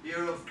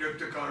hear of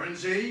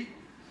cryptocurrency,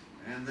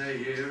 and they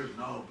hear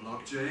no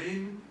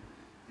blockchain.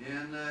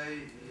 And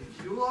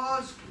if you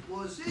ask,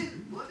 what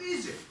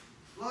is it?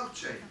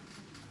 Blockchain.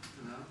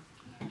 You know.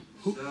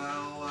 So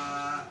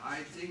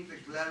I think the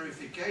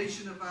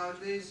clarification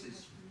about this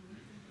is.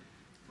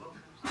 Well,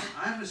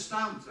 I'm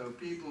astounded, so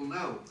people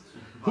know.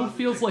 Who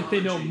feels like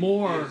they know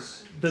more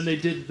than they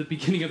did at the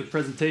beginning of the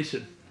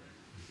presentation?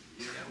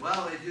 Yeah,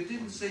 well, you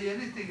didn't say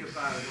anything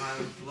about how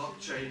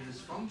blockchain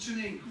is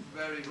functioning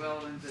very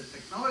well in the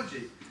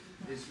technology.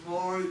 It's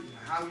more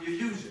how you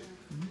use it.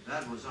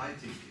 That was I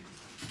thinking.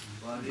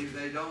 But if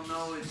they don't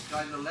know it's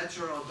kind of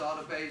ledger or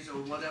database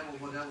or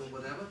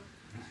whatever,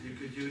 you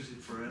could use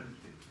it for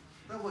anything.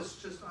 That was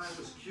just, I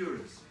was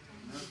curious.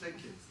 No,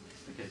 thank you.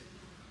 Okay.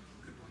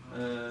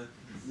 I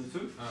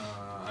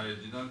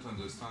didn't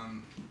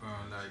understand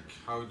like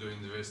how the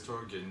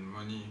investor gain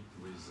money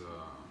with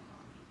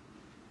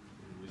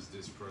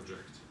this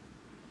project.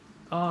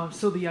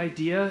 So the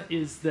idea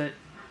is that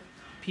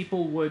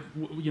people would,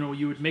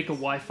 you would make a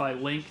Wi-Fi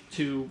link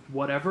to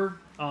whatever.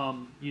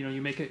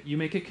 You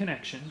make a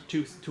connection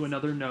to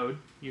another node,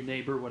 your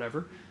neighbor,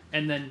 whatever,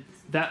 and then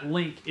that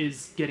link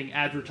is getting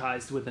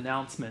advertised with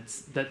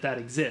announcements that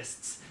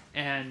exists,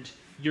 and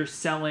you're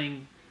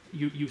selling.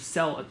 You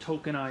sell a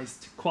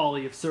tokenized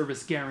quality of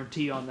service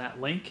guarantee on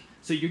that link.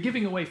 So you're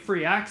giving away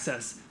free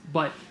access,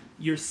 but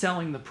you're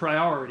selling the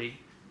priority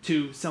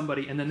to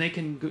somebody, and then they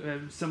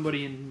can,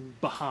 somebody in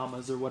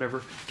Bahamas or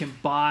whatever, can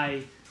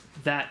buy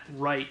that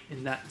right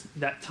in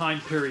that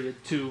time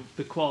period to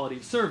the quality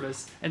of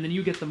service, and then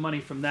you get the money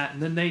from that,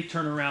 and then they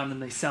turn around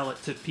and they sell it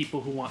to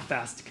people who want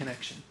fast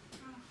connection.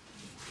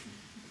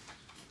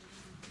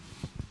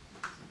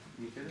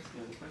 Nicholas,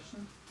 you have a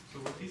question? So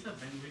what is a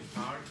bandwidth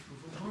hard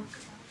proof of work?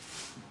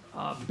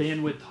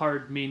 Bandwidth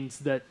hard means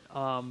that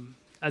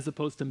as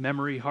opposed to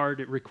memory hard,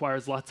 it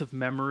requires lots of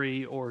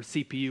memory, or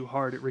CPU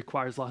hard, it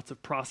requires lots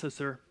of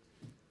processor.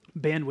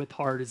 Bandwidth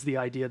hard is the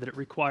idea that it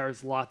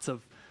requires lots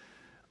of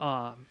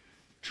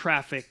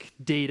traffic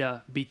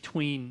data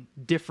between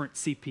different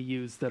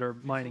CPUs that are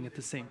mining at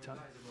the same time.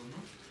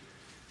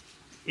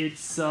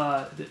 It's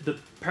the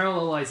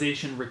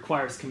parallelization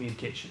requires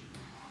communication.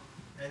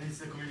 And it's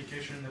the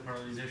communication and the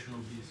parallelization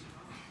of these,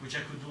 which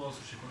I could do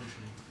also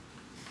sequentially.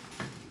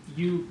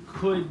 You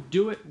could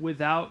do it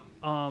without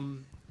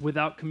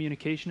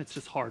communication. It's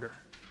just harder.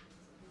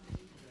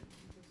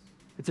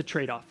 It's a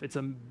trade-off. It's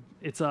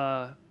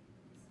a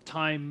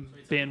time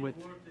bandwidth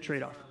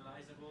trade-off. And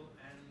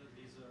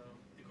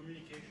the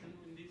communication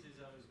in this is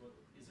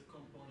a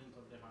component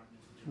of the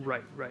hardness.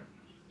 Right. Right.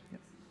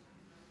 Yep.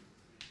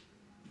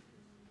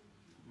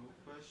 More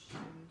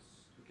questions?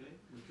 Okay.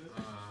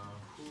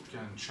 Who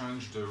can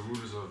change the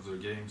rules of the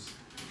games?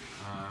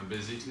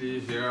 Basically,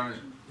 here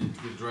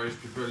it will drive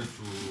people to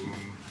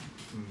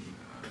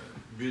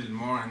build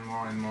more and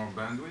more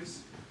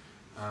bandwidth.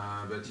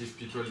 But if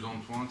people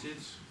don't want it,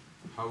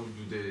 how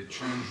do they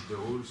change the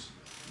rules?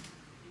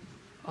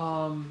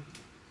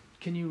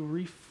 Can you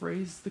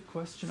rephrase the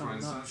question? For I'm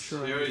not instance,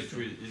 sure. here it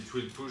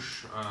will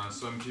push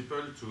some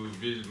people to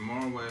build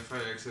more Wi-Fi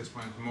access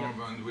point, more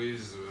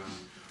bandwidth,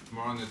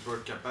 more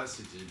network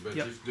capacity. But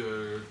if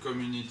the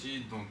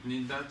community don't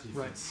need that, if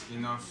it's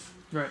enough,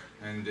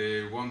 and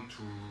they want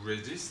to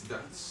resist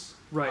that,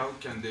 how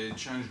can they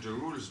change the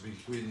rules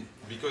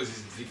because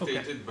it's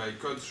dictated by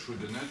code through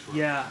the network?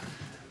 Yeah.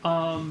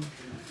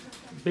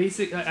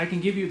 I can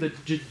give you the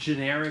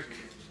generic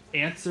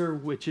answer,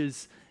 which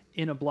is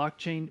in a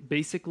blockchain,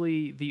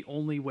 basically the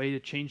only way to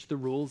change the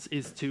rules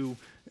is to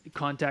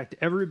contact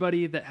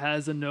everybody that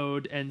has a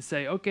node and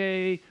say,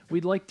 okay,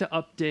 we'd like to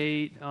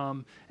update.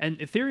 And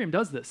Ethereum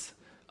does this.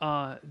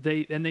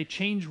 They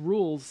change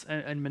rules,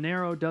 and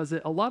Monero does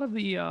it. A lot of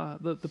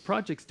the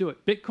projects do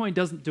it. Bitcoin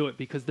doesn't do it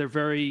because they're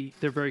very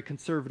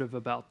conservative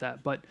about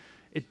that. But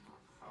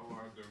How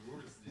are the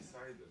rules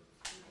decided?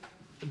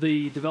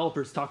 the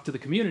developers talk to the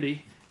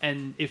community,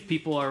 and if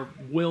people are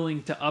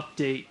willing to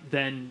update,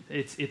 then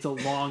it's a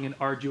long and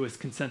arduous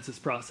consensus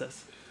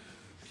process.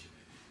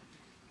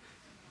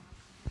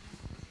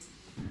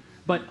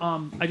 But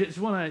I just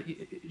want to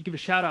give a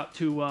shout out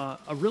to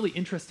a really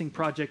interesting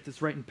project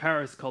that's right in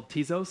Paris called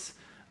Tezos.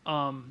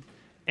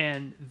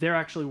 And they're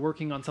actually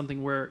working on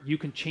something where you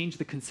can change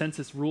the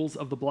consensus rules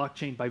of the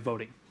blockchain by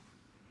voting.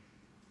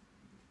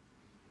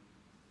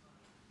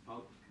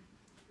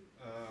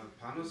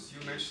 Panos, you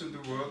mentioned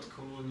the word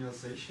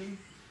colonialization,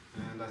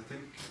 and I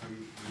think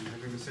I'm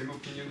having the same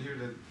opinion here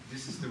that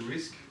this is the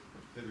risk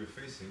that we're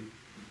facing.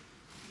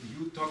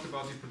 You talked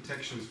about the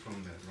protections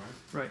from that,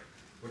 right? Right.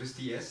 What is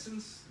the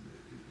essence?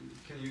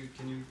 Can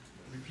you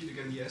repeat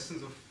again the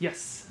essence of?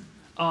 Yes.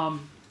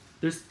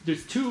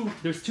 There's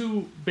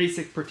two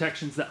basic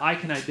protections that I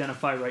can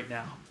identify right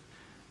now.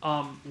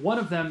 One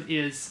of them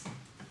is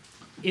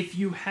if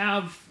you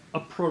have a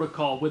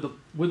protocol with a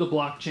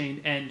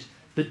blockchain and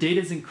the data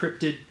is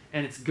encrypted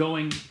and it's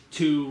going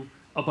to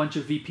a bunch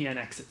of VPN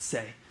exits,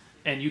 say,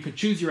 and you can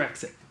choose your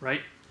exit,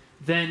 right?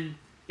 Then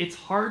it's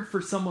hard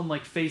for someone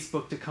like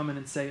Facebook to come in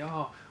and say,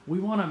 oh, we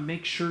want to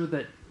make sure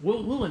that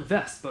we'll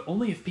invest, but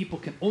only if people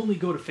can only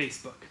go to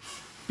Facebook,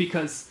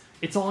 because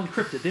it's all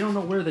encrypted. They don't know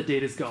where the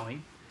data is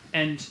going,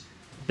 and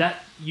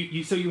that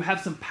so you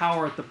have some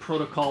power at the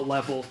protocol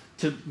level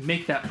to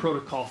make that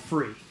protocol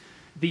free.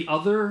 The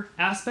other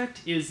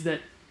aspect is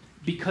that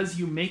because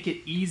you make it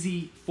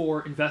easy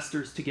for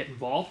investors to get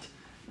involved,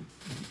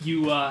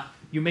 you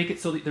make it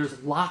so that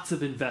there's lots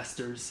of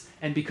investors,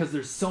 and because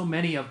there's so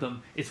many of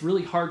them, it's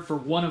really hard for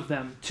one of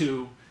them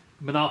to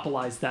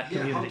monopolize that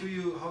community.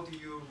 How do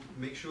you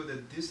make sure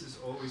that this is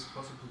always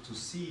possible to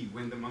see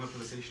when the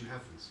monopolization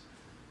happens?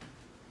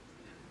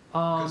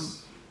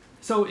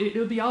 So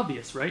it'll be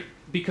obvious, right?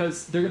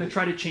 Because they're going to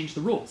try to change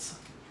the rules.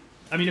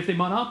 I mean, if they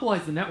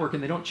monopolize the network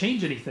and they don't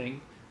change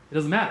anything, it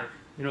doesn't matter.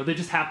 You know, they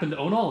just happen to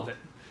own all of it.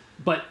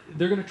 But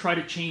they're going to try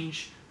to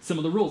change some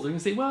of the rules. They're going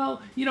to say,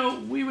 well, you know,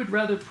 we would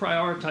rather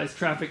prioritize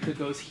traffic that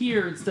goes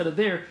here instead of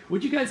there.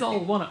 Would you guys all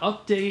want to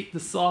update the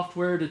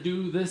software to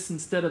do this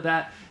instead of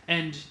that?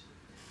 And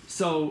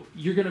so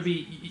you're going to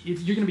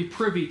be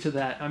privy to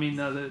that. I mean,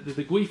 the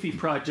Guifi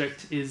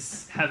project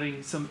is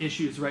having some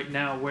issues right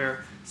now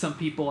where some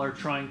people are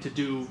trying to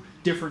do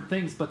different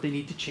things, but they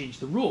need to change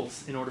the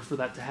rules in order for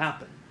that to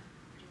happen.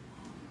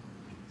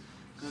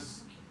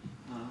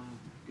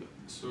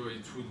 So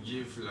it would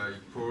give like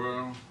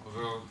power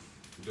over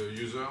the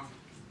user,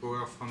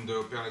 power from the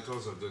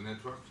operators of the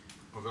network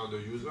over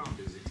the user,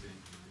 basically,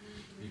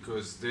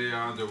 because they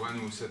are the one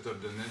who set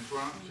up the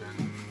network,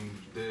 and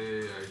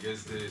I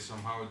guess they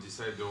somehow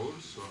decide the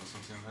rules or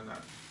something like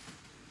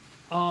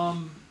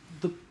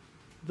that.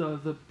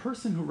 The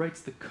person who writes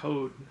the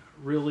code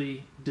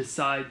really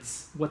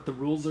decides what the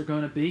rules are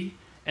going to be,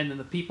 and then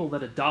the people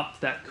that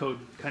adopt that code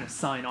kind of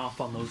sign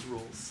off on those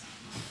rules.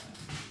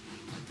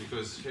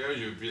 Because here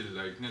you build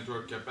like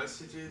network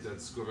capacity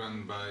that's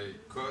governed by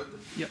code,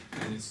 yep.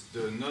 And it's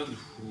the node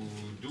who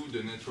do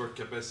the network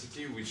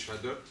capacity which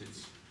adopt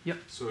it. Yep.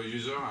 So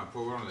users are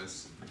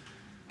powerless.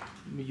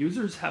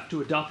 Users have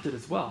to adopt it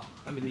as well.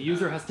 I mean, the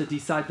user has to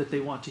decide that they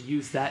want to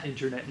use that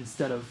internet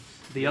instead of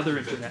the other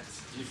internet.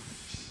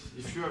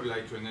 If you have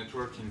like a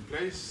network in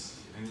place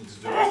and it's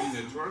the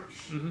only network,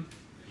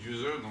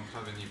 users don't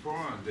have any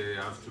power. They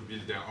have to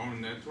build their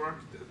own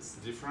network. That's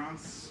different.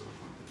 So.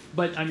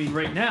 But I mean,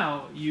 right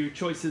now, your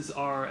choices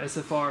are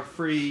SFR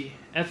free.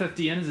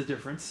 FFDN is a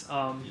difference.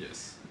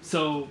 Yes.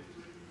 So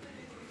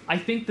I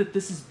think that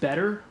this is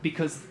better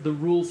because the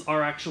rules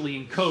are actually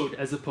in code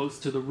as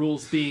opposed to the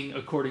rules being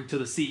according to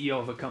the CEO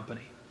of a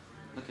company.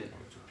 Okay.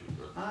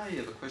 I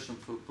have a question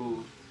for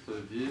both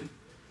of you.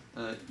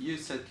 You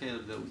said,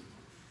 Caleb, that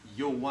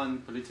your one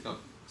political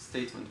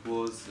statement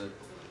was that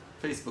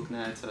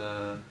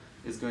FacebookNet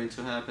is going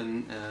to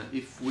happen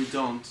if we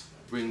don't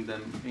bring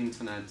them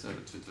internet to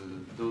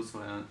those who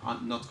are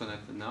not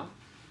connected now.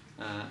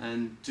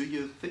 And do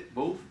you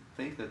both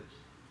think that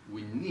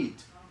we need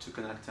to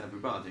connect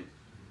everybody?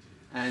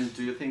 And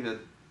do you think that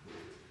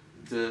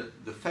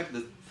the fact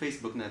that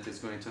FacebookNet is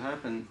going to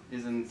happen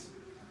isn't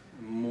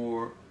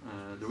more,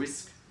 the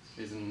risk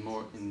isn't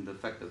more in the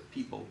fact that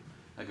people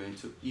are going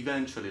to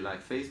eventually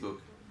like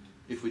Facebook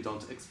if we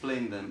don't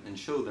explain them and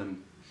show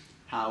them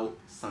how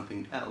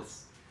something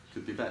else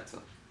could be better?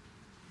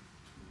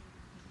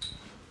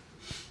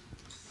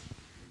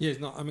 Yes,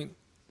 no, I mean,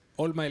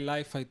 all my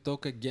life I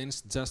talk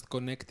against just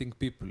connecting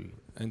people.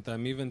 And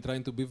I'm even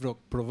trying to be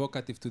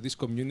provocative to this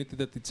community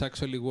that it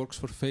actually works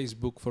for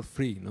Facebook for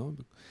free, no?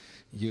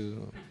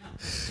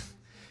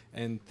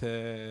 And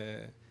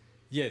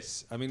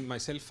Yes, I mean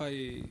myself.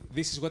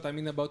 This is what I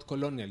mean about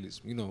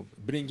colonialism. You know,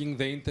 bringing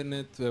the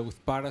internet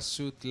with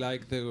parachute,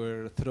 like they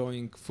were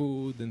throwing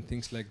food and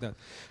things like that.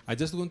 I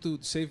just want to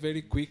say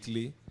very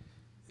quickly,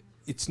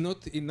 it's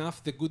not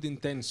enough the good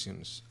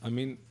intentions. I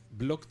mean,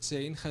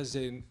 blockchain has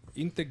an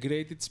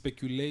integrated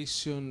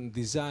speculation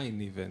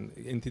design even,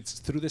 and it's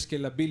through the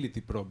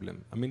scalability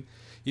problem. I mean,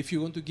 if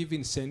you want to give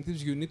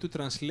incentives, you need to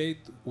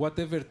translate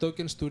whatever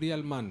tokens to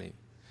real money.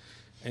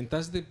 And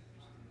as the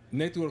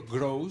network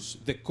grows,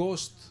 the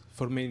cost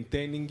for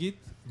maintaining it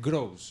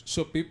grows.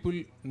 So people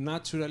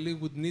naturally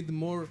would need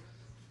more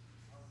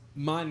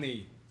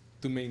money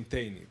to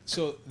maintain it.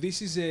 So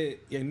this is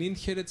an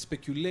inherent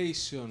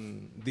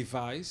speculation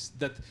device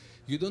that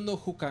you don't know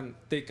who can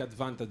take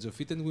advantage of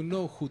it, and we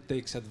know who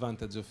takes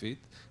advantage of it.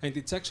 And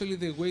it's actually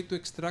the way to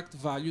extract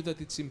value that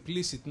it's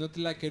implicit, not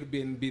like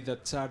Airbnb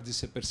that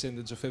charges a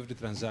percentage of every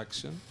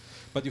transaction.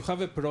 But you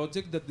have a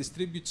project that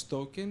distributes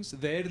tokens,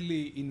 the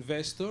early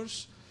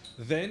investors,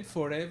 then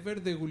forever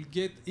they will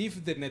get,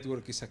 if the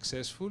network is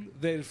successful,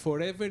 they'll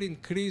forever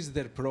increase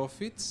their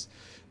profits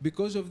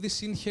because of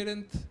this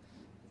inherent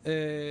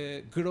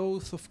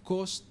growth of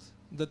cost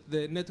that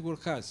the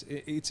network has.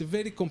 It's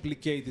very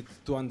complicated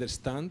to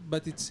understand,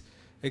 but it's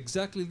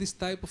exactly this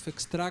type of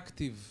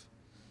extractive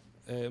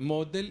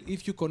model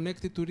if you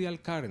connect it to real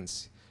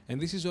currency. And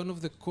this is one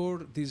of the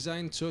core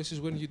design choices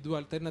when you do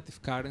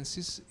alternative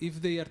currencies,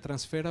 if they are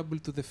transferable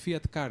to the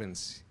fiat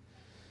currency.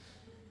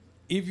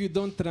 If you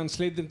don't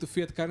translate them to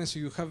fiat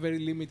currency, you have very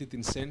limited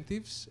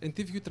incentives. And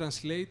if you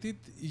translate it,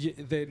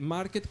 the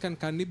market can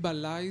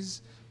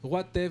cannibalize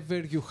whatever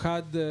you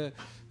had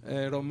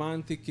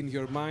romantic in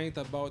your mind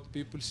about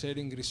people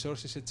sharing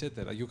resources,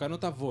 etc. You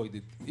cannot avoid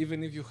it,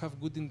 even if you have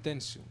good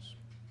intentions.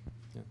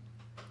 Yeah.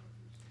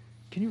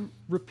 Can you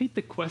repeat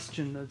the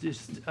question?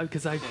 Just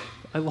because I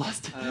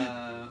lost it.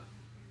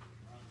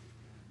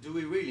 Do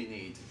we really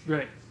need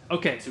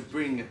to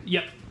bring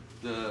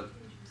the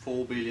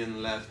 4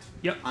 billion left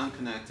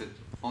unconnected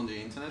on the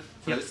internet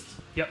first?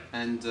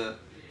 And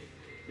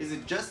is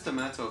it just a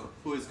matter of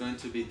who is going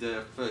to be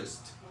there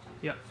first?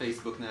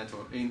 Facebook net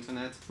or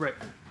internet?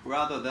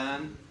 Rather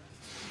than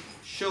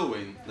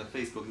showing that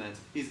Facebook net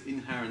is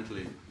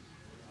inherently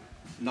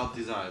not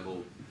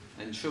desirable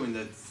and showing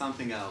that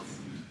something else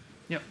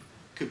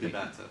could be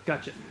better.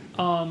 Gotcha.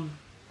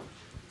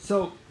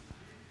 So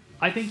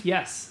I think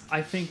yes.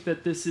 I think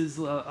that this is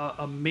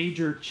a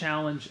major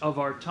challenge of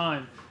our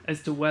time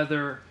as to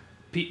whether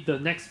the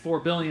next 4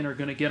 billion are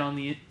going to get on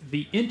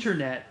the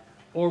internet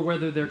or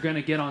whether they're going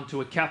to get onto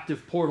a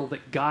captive portal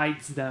that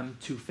guides them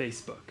to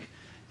Facebook.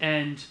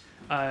 And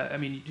I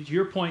mean, to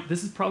your point,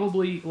 this is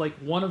probably like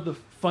one of the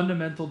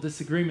fundamental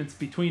disagreements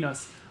between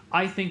us.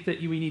 I think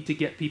that we need to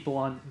get people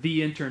on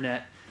the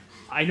internet.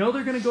 I know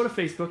they're going to go to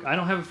Facebook. I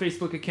don't have a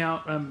Facebook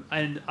account,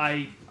 and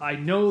I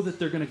know that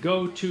they're going to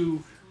go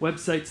to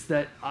websites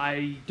that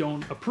I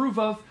don't approve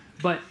of,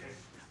 but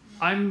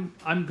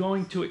I'm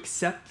going to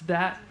accept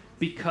that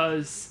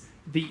because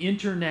the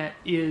internet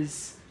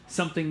is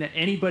something that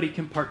anybody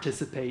can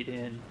participate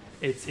in.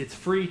 It's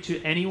free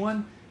to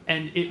anyone,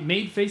 and it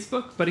made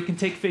Facebook, but it can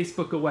take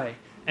Facebook away.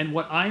 And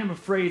what I am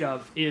afraid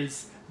of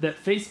is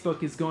that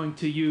Facebook is going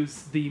to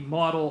use the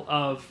model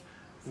of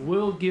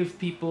we'll give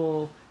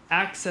people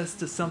access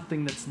to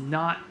something that's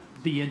not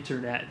the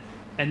internet,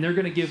 and they're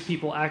going to give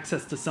people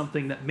access to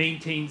something that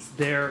maintains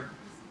their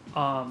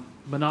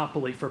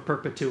monopoly for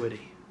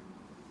perpetuity.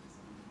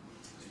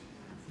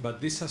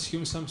 But this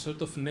assumes some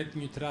sort of net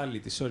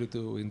neutrality, sorry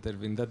to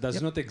intervene, that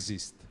does not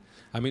exist.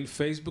 I mean,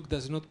 Facebook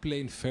does not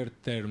play in fair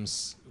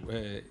terms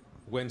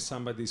when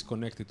somebody is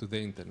connected to the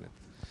internet.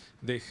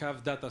 They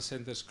have data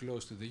centers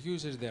close to the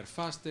users, they are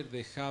faster,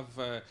 they have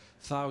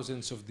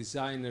thousands of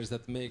designers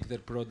that make their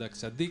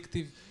products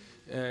addictive.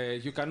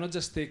 You cannot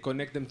just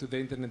connect them to the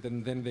internet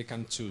and then they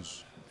can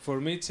choose. For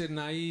me, it's a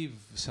naive,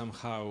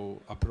 somehow,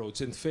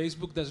 approach. And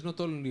Facebook does not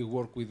only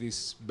work with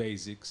these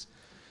basics,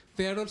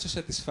 they are also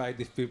satisfied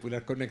if people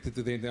are connected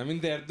to the internet. I mean,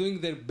 they are doing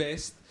their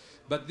best,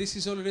 but this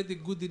is already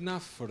good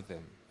enough for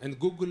them. And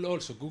Google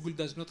also. Google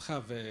does not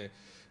have a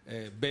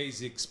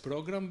basics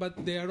program,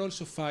 but they are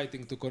also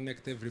fighting to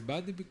connect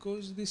everybody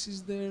because this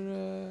is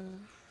their,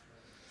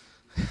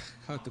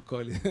 how to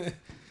call it?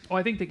 Oh,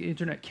 I think the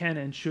internet can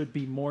and should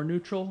be more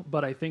neutral,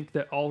 but I think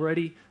that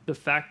already the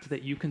fact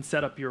that you can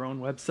set up your own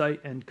website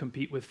and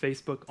compete with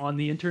Facebook on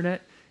the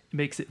internet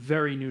makes it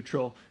very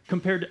neutral.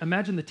 Compared to,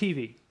 imagine the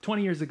TV.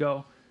 20 years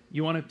ago,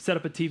 you want to set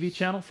up a TV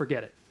channel?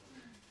 Forget it.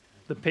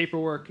 The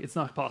paperwork, it's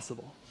not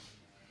possible.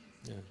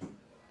 Yeah.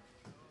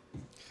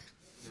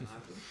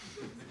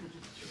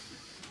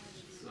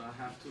 So I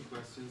have two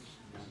questions,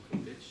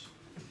 one for each.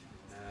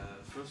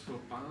 First for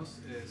Panos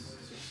is,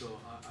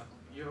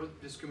 your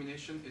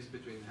discrimination is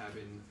between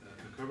having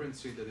a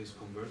currency that is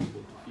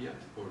convertible to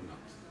fiat or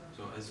not.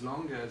 So as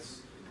long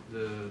as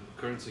the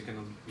currency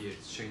cannot be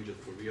exchanged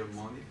for real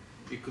money,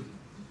 it could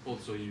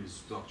also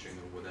use blockchain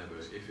or whatever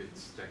if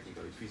it's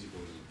technically feasible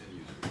and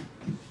usable.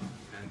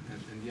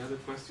 And the other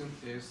question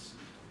is,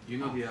 you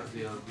know the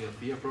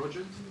Althea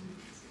project,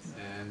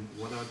 and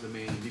what are the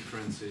main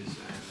differences,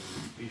 and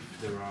if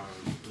there are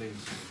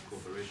links and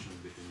cooperation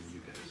between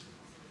you guys?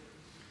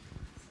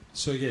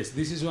 So yes,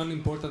 this is one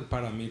important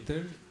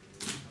parameter.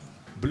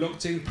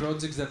 Blockchain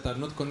projects that are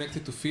not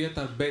connected to fiat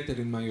are better,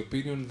 in my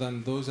opinion,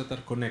 than those that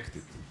are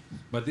connected.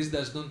 But this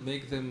does not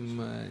make them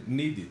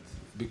needed,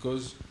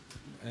 because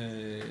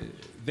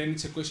then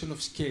it's a question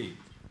of scale.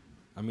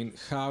 I mean,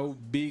 how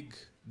big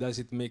does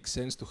it make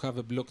sense to have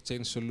a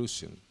blockchain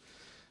solution?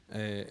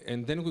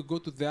 And then we go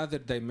to the other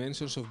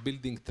dimensions of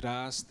building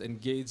trust,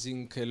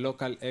 engaging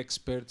local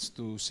experts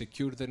to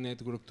secure the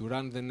network, to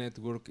run the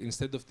network,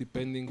 instead of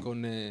depending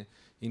on an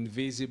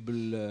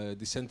invisible,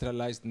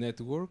 decentralized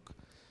network.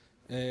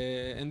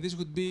 And this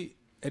would be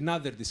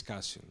another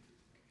discussion.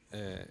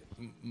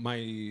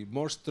 My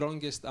more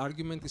strongest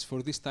argument is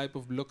for this type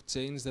of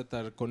blockchains that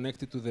are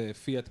connected to the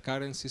fiat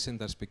currencies and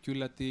are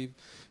speculative,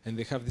 and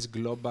they have this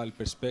global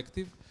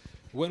perspective.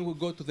 When we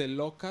go to the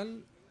local,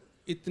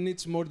 it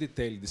needs more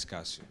detailed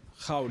discussion.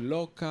 How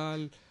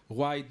local?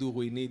 Why do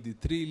we need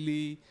it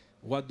really?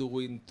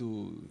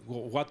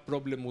 What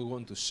problem we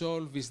want to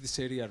solve? Is this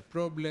a real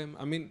problem?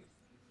 I mean,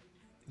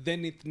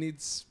 then it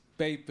needs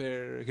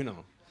paper, you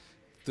know,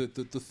 to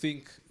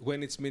think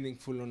when it's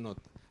meaningful or not.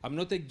 I'm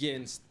not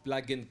against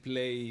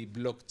plug-and-play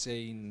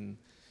blockchain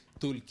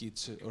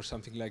toolkits or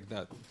something like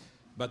that.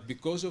 But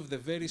because of the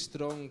very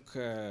strong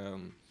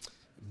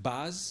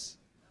buzz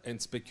and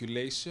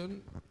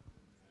speculation,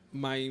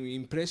 my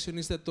impression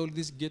is that all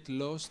this get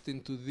lost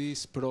into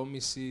these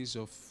promises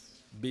of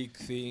big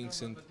things.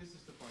 But this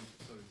is the point.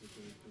 Sorry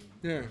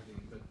to yeah.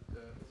 But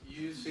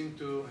you seem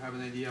to have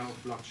an idea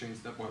of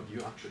blockchains that, well,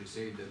 you actually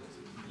say that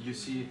you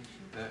see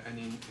an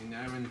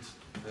inherent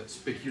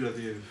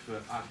speculative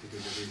activity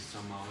that is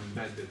somehow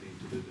embedded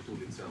into the tool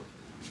itself.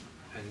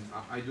 And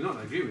I do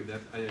not agree with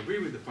that. I agree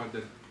with the fact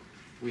that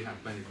we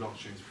have many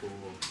blockchains for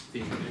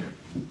thin air,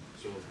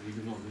 so we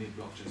do not need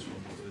blockchains for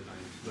most of the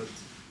time. But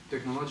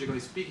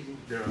technologically speaking,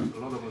 there are a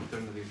lot of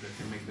alternatives that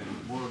can make them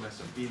more or less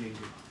appealing,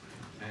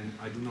 and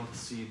I do not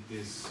see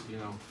this, you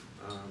know,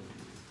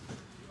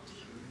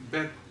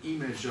 bad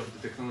image of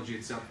the technology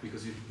itself,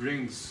 because it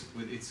brings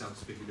with itself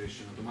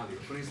speculation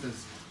automatically. For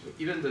instance,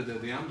 even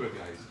the Amber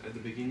guys at the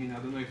beginning, I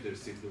don't know if they're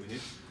still doing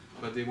it,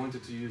 but they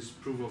wanted to use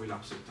proof of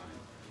elapsed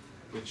time,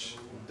 which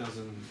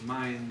doesn't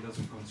mine,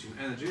 doesn't consume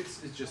energy.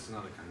 It's just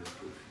another kind of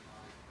proof.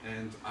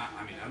 And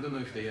I mean, I don't know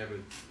if they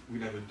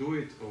will ever do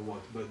it or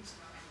what, but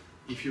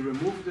if you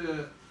remove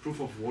the proof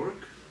of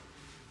work,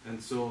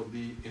 and so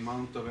the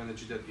amount of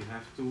energy that you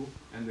have to,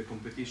 and the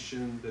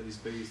competition that is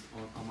based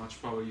on how much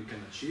power you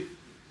can achieve,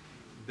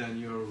 then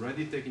you're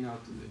already taking out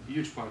a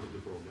huge part of the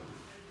problem.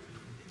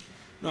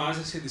 No, as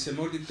I said, it's a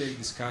more detailed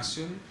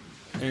discussion,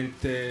 and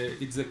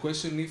it's the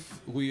question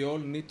if we all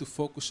need to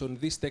focus on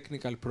this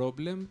technical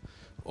problem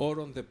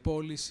or on the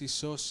policy,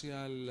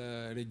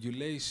 social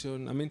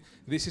regulation. I mean,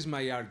 this is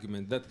my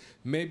argument, that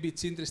maybe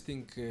it's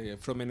interesting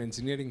from an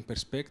engineering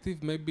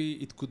perspective, maybe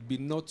it could be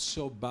not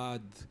so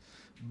bad,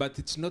 but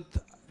it's not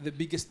the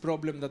biggest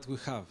problem that we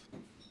have.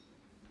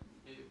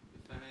 If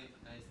I may,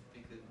 I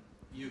think that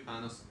you,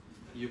 Panos,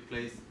 you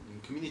place in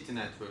community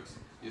networks,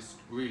 you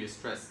really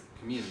stress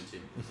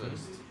community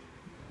first.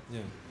 Yeah.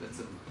 That's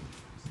it.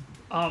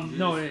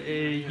 No,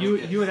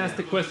 you had asked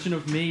a question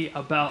of me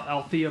about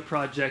Althea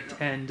project,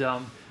 and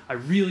I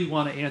really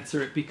want to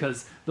answer it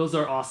because those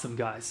are awesome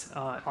guys,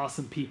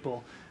 awesome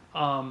people.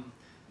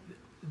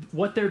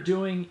 What they're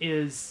doing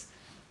is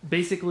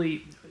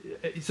basically,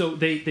 so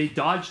they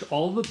dodged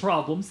all the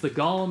problems, the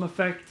Gollum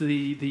effect,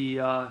 they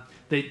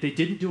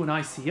didn't do an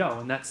ICO,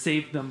 and that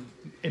saved them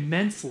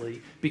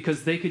immensely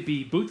because they could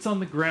be boots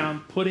on the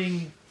ground,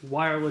 putting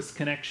wireless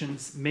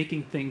connections,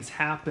 making things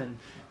happen,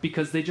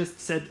 because they just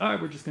said, all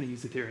right, we're just going to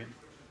use Ethereum.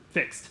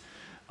 Fixed.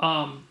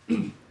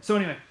 So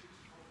anyway,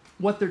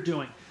 what they're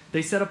doing,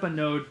 they set up a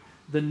node.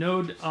 The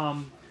node,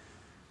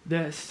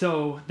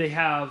 so they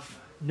have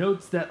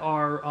nodes that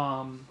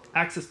are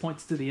access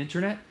points to the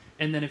internet,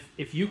 and then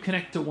if you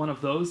connect to one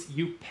of those,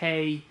 you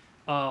pay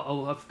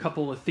a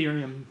couple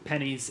Ethereum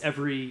pennies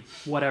every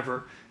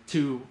whatever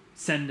to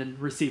send and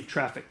receive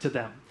traffic to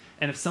them.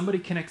 And if somebody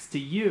connects to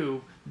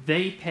you,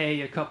 they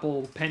pay a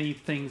couple penny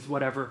things,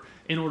 whatever,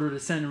 in order to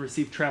send and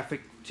receive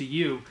traffic to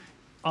you.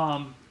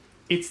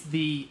 It's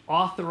the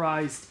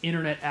authorized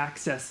internet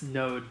access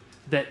node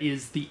that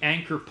is the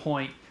anchor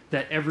point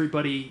that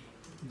everybody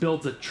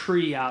builds a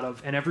tree out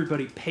of, and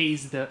everybody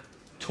pays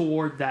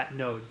toward that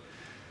node.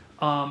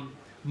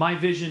 My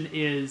vision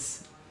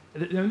is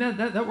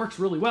that works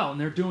really well,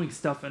 and they're doing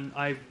stuff, and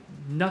I've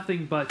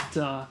nothing but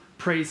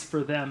praise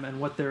for them and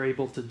what they're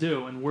able to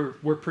do, and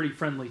we're pretty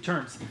friendly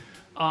terms.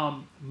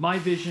 My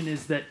vision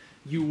is that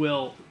you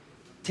will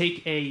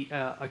take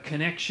a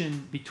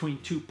connection between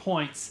 2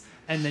 points,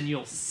 and then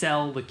you'll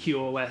sell the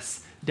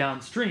QoS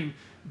downstream,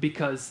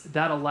 because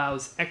that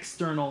allows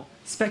external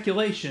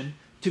speculation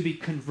to be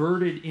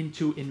converted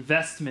into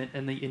investment,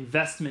 and the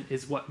investment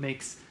is what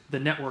makes the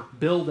network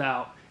build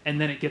out, and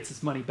then it gets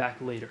its money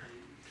back later.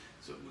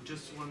 So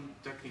just one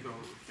technical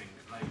thing,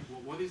 like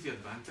what is the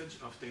advantage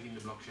of taking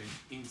the blockchain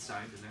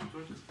inside the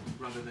network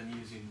rather than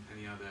using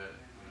any other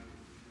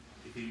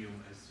Ethereum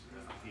as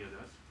Athia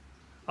does?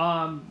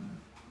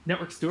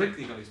 Network steward.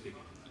 Technically speaking.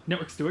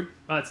 Network steward.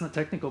 It's not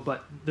technical,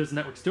 but there's a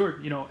network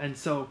steward, and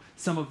so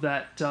some of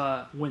that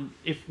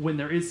when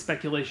there is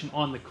speculation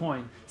on the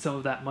coin, some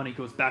of that money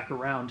goes back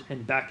around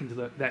and back into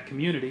that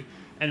community.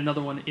 And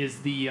another one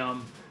is the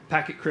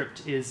Packet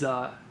Crypt is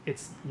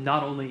it's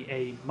not only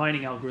a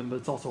mining algorithm, but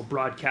it's also a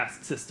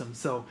broadcast system.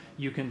 So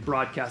you can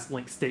broadcast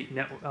link state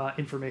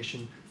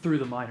information through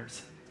the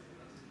miners.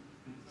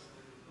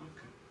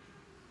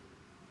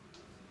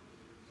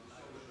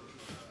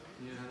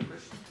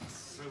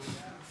 So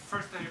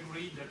first I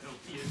agree that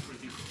LP is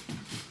pretty cool.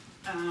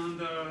 And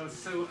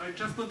so I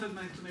just wanted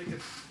to make a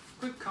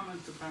quick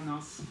comment to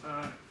Panos.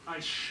 I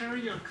share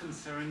your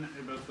concern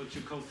about what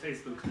you call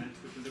Facebook Net,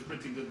 which is a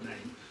pretty good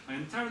name. I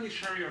entirely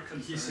share your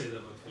concern. You say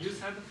that. You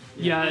said?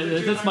 Yeah,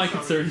 that's my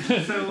concern.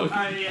 So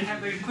I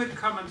have a quick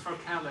comment for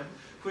Caleb,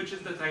 which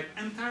is that I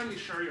entirely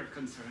share your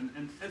concern,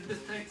 and at the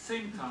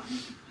same time,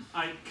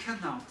 I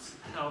cannot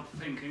help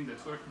thinking that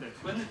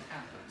when it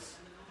happens,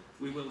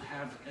 we will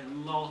have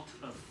a lot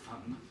of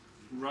fun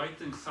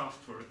writing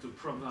software to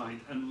provide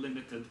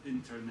unlimited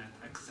internet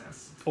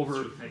access Over,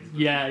 through Facebook.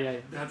 yeah.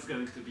 That's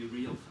going to be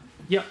real fun.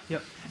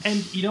 Yep.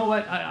 And you know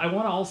what? I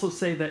want to also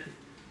say that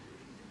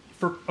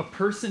for a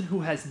person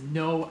who has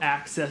no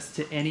access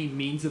to any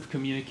means of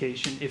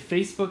communication, if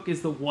Facebook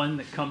is the one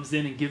that comes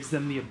in and gives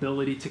them the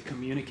ability to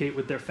communicate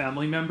with their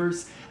family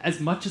members, as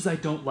much as I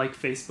don't like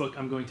Facebook,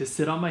 I'm going to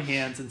sit on my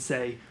hands and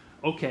say,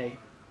 okay,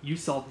 you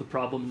solved the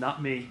problem,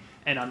 not me,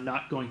 and I'm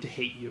not going to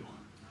hate you.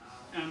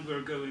 And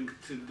we're going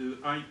to do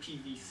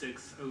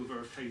IPv6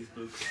 over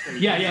Facebook.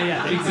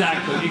 Yeah,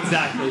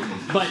 exactly.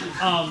 But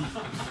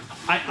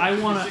I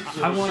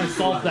want to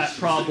solve that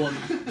problem.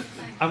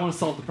 I want to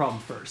solve the problem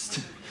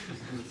first.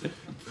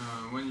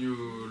 When you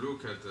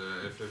look at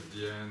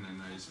FFDN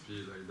and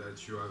ISP like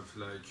that, you have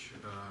like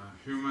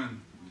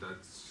human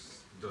that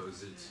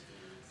does it.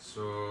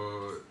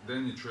 So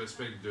then it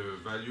respects the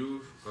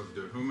value of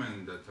the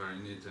human that are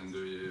in it, and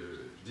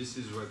this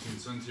is what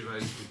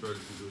incentivizes people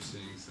to do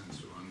things and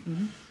so on.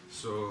 Mm-hmm.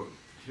 So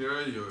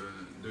here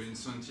the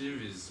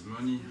incentive is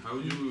money. How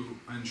do you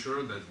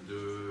ensure that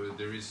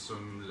there is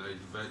some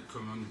like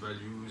common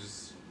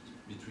values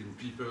between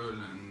people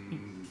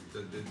and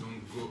that they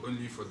don't go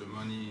only for the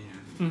money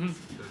and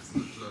that's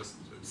not lost?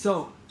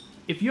 So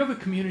if you have a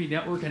community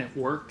network and it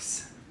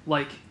works,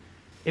 like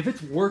if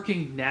it's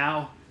working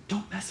now,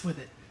 don't mess with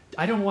it.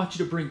 I don't want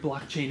you to bring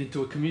blockchain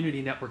into a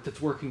community network that's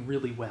working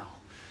really well.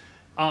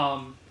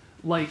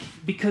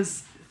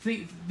 Because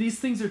these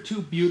things are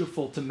too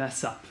beautiful to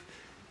mess up.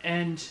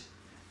 And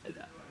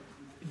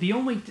the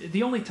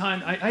only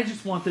time, I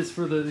just want this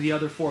for the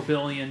other 4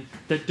 billion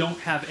that don't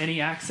have any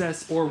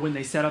access, or when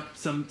they set up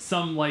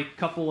some like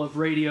couple of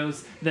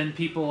radios, then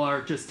people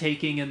are just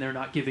taking and they're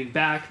not giving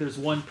back. There's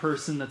one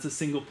person that's a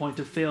single point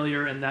of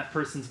failure and that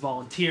person's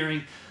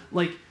volunteering.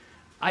 Like,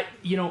 I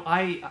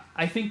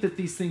think that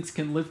these things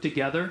can live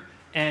together,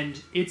 and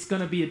it's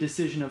going to be a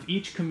decision of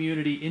each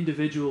community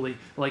individually.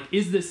 Like,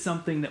 is this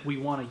something that we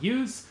want to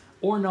use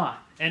or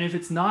not? And if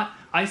it's not,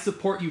 I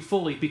support you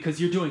fully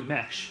because you're doing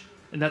mesh,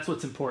 and that's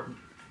what's important.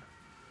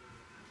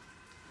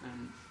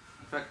 And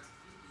in fact,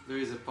 there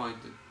is a point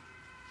that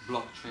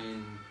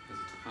blockchain as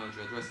a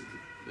technology addresses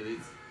it, that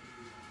it's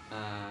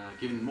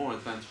giving more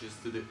advantages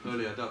to the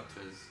early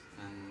adopters.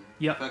 And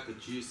the fact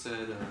that you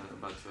said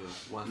about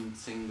one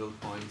single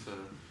point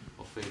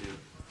of failure,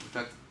 in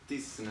fact,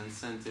 this is an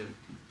incentive.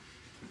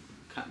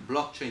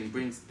 Blockchain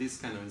brings this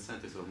kind of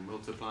incentives of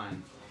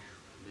multiplying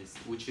this,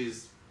 which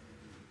is,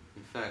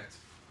 in fact,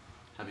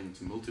 having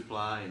to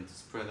multiply and to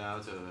spread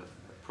out a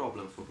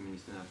problem for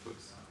community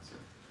networks. So,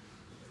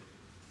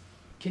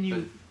 can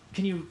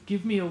you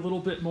give me a little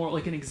bit more,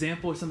 like an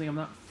example or something? I'm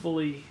not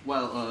fully.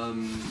 Well,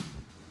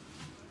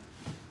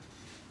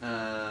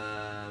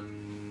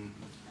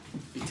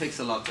 it takes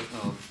a lot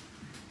of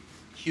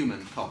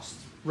human cost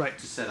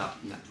to set up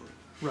a network.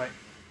 Right.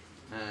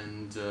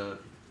 And the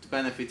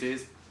benefit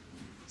is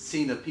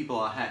seeing that people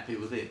are happy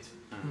with it,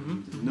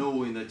 and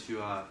knowing that you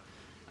have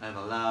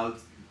allowed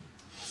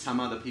some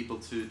other people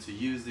to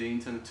use the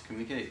internet to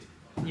communicate.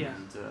 Yeah.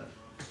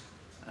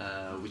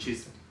 And, which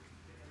is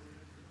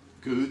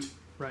good,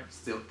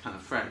 still kind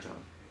of fragile.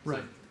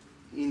 Right.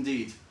 So,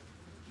 indeed,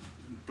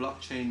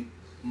 blockchain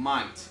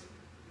might,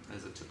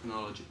 as a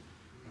technology,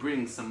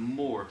 bring some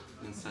more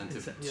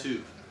incentive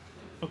to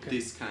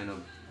this kind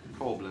of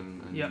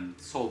problem and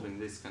solving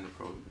this kind of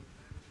problem.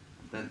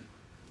 Then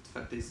the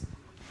fact is,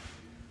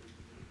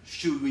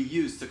 should we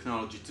use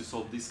technology to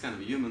solve this kind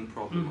of human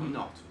problem or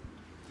not?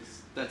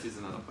 That is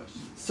another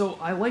question. So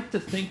I like to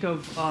think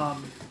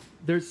of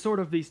there's sort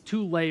of these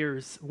two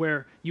layers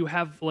where you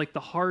have like the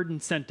hard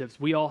incentives.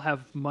 We all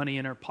have money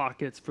in our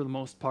pockets for the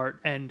most part,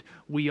 and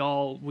we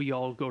all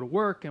go to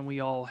work and we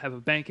all have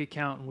a bank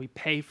account and we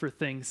pay for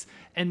things.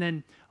 And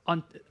then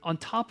on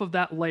top of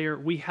that layer,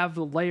 we have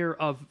the layer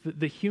of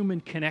the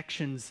human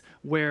connections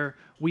where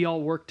we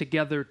all work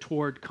together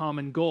toward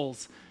common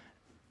goals.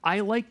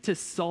 I like to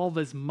solve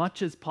as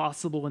much as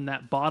possible in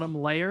that bottom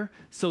layer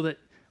so that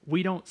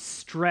we don't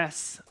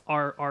stress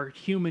our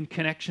human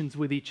connections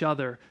with each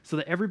other, so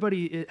that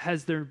everybody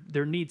has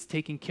their needs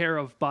taken care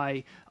of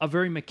by a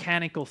very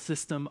mechanical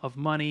system of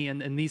money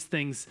and these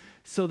things,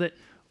 so that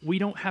we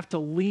don't have to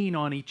lean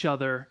on each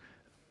other.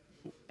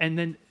 And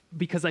then,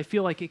 because I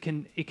feel like it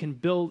can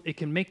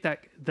make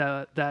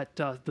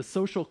the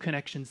social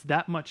connections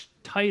that much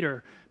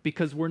tighter,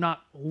 because we're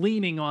not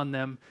leaning on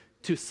them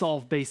to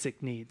solve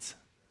basic needs.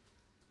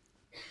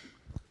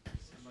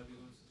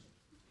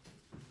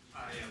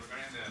 Yeah,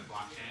 regarding the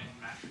blockchain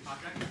mesh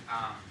project,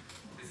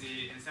 does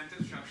the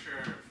incentive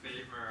structure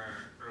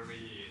favor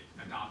early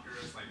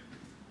adopters, like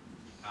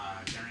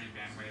generating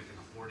bandwidth and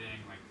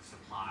hoarding like the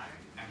supply?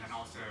 And then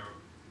also,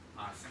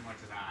 similar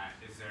to that,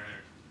 is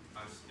there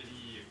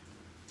any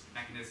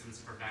mechanisms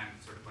to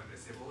prevent sort of like a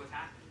Sybil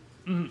attack?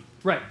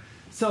 Right.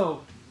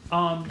 So,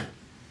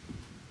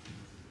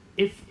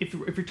 if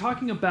you're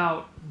talking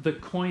about the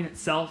coin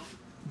itself,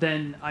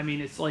 then I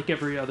mean it's like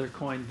every other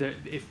coin. That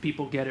if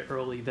people get it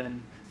early,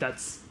 then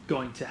that's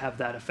going to have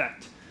that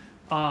effect.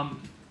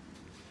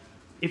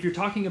 If you're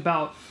talking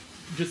about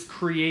just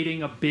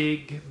creating a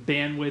big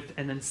bandwidth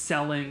and then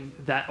selling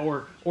that,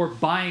 or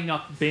buying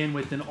up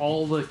bandwidth in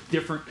all the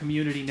different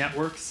community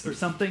networks or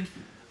something,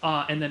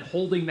 and then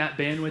holding that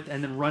bandwidth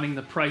and then running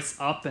the price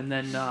up and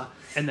then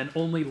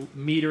only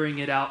metering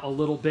it out a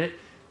little bit,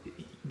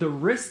 the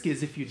risk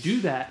is if you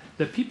do that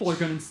people are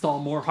going to install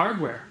more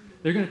hardware.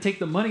 They're going to take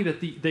the money that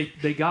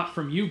they got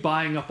from you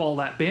buying up all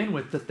that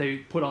bandwidth that they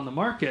put on the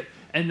market,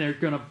 and they're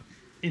going to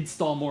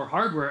install more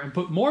hardware and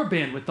put more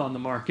bandwidth on the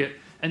market.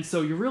 And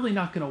so you're really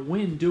not going to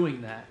win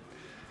doing that.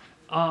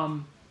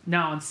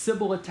 Now, on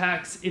Sybil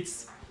attacks,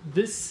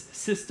 this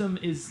system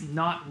is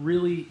not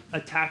really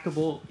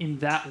attackable in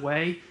that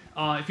way.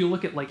 If you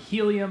look at like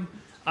Helium,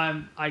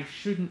 I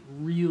shouldn't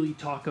really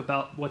talk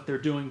about what they're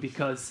doing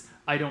because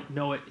I don't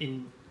know it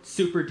in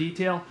super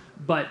detail.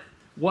 But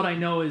what I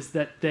know is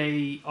that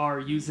they are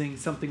using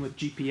something with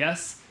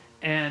GPS,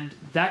 and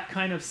that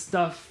kind of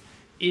stuff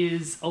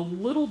is a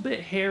little bit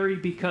hairy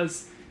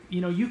because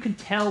you can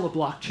tell a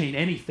blockchain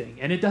anything,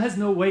 and it has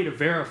no way to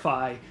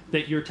verify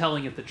that you're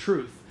telling it the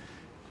truth.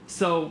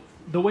 So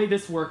the way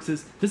this works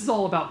is this is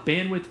all about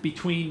bandwidth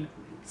between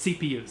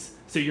CPUs.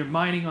 So you're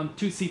mining on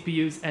 2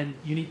 CPUs, and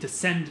you need to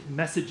send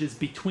messages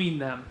between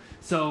them.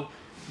 So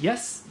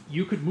yes,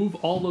 you could move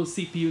all those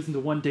CPUs into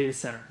one data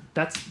center.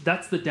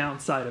 That's the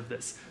downside of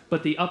this.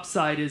 But the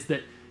upside is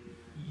that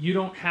you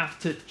don't have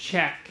to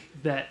check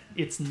that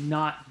it's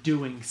not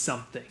doing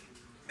something.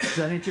 Does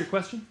that answer your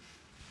question?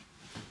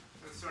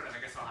 Sort of.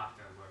 I guess I'll have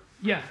to look.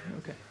 Yeah.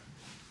 Okay.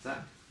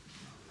 Zach?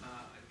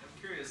 I'm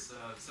curious,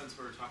 since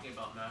we're talking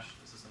about mesh,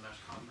 this is a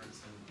mesh conference,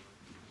 and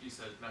you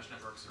said mesh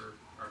networks are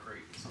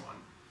great and so on.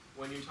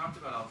 When you talked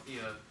about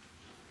Althea,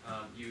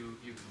 you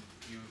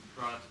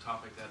brought up the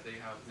topic that they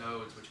have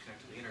nodes which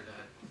connect to the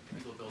internet.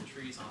 People build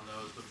trees on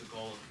those with the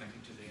goal of connecting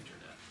to the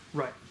internet.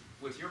 Right.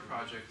 With your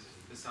project,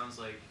 it sounds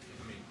like,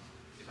 I mean,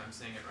 if I'm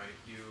saying it right,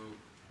 you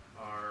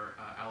are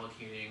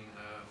allocating,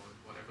 or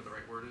whatever the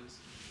right word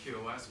is,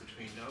 QoS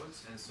between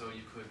nodes, and so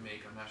you could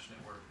make a mesh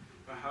network.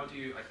 But how do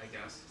you, I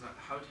guess,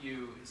 how do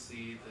you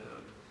see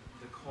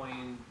the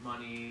coin,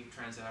 money,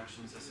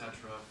 transactions,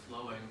 etc.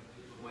 flowing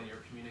when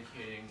you're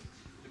communicating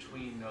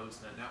between nodes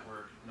in a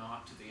network,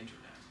 not to the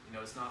internet?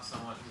 It's not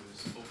someone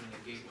who's opening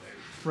a gateway.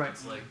 Right.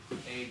 It's like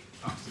A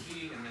talks to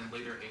B, and then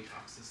later A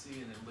talks to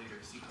C, and then later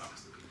C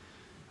talks to B.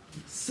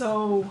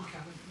 So,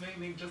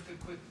 maybe just a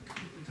quick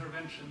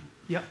intervention.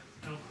 Yep.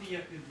 Althea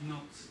is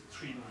not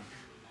tree-like.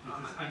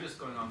 I'm just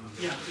going on.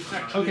 Yeah, it's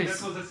actually, okay.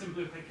 That was a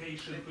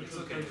simplification, which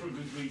was done for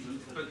good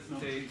reasons.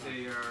 But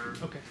they are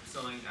okay.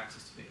 selling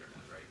access to the internet,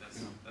 right?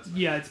 That's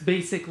yeah, it's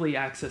basically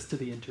access to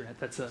the internet.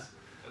 That's the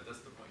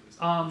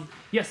point.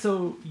 Yeah,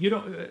 so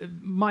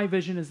my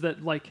vision is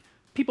that like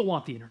people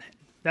want the internet.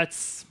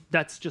 That's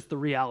just the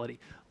reality.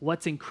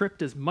 Let's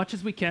encrypt as much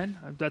as we can.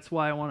 That's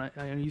why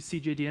I use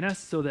CJDNS,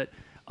 so that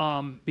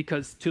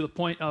because to the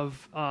point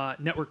of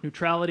network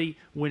neutrality,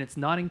 when it's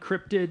not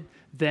encrypted,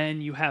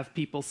 then you have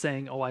people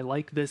saying, oh, I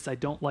like this, I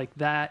don't like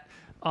that.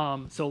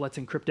 So let's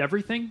encrypt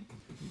everything,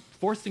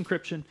 forced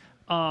encryption.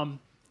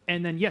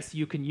 And then, yes,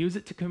 you can use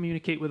it to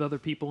communicate with other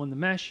people in the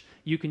mesh.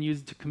 You can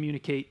use it to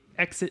communicate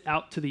exit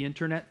out to the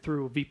internet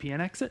through a VPN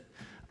exit.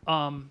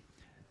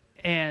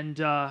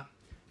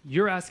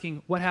 You're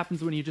asking what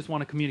happens when you just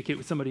want to communicate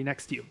with somebody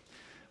next to you.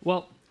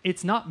 Well,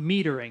 it's not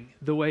metering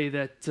the way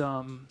that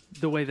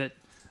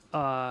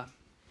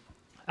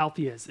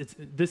Althea is.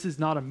 This is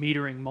not a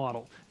metering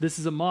model. This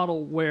is a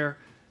model where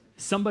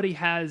somebody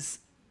has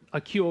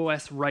a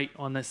QoS right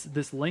on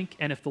this link,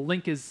 and if the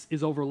link is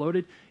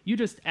overloaded, you're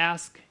going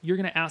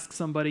to ask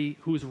somebody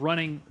who's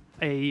running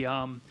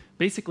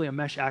basically a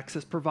mesh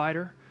access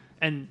provider,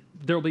 and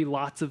there'll be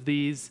lots of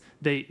these.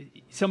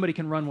 Somebody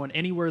can run one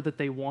anywhere that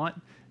they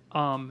want.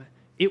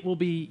 it will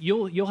be,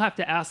 you'll have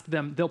to ask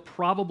them, they'll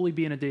probably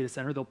be in a data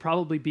center, they'll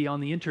probably be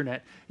on the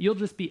internet. You'll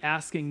just be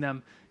asking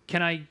them,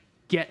 can I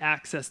get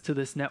access to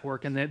this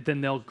network? And then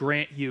they'll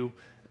grant you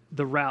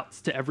the routes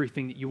to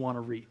everything that you want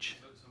to reach.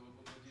 So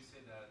would you say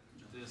that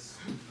this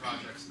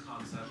project's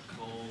concept,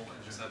 goal,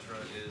 etc.,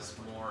 is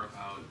more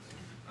about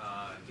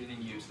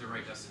getting you to the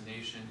right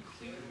destination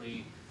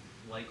cleanly,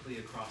 likely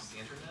across the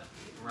internet,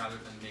 rather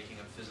than making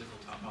a physical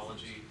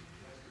topology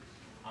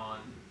on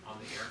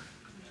the air?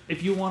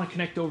 If you want to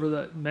connect over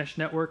the mesh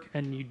network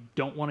and you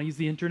don't want to use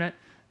the internet,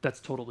 that's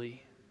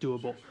totally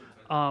doable.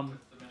 The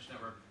mesh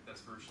network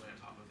that's virtually on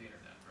top of the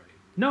internet,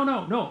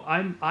 right? No.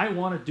 I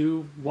want to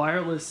do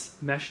wireless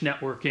mesh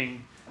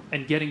networking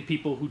and getting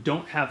people who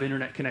don't have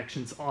internet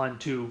connections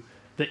onto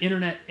the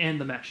internet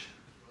and the mesh.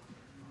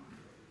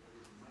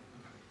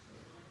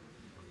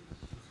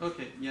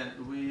 Okay, yeah,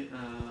 we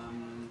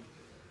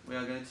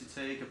are going to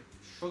take a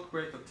short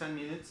break of 10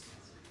 minutes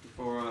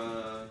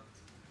before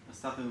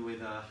starting with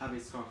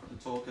Javi's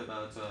talk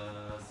about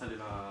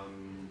cellular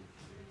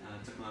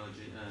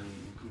technology and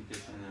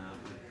communication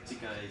with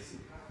TKAC.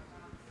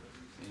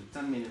 In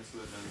 10 minutes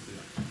we're going to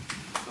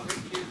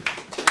start.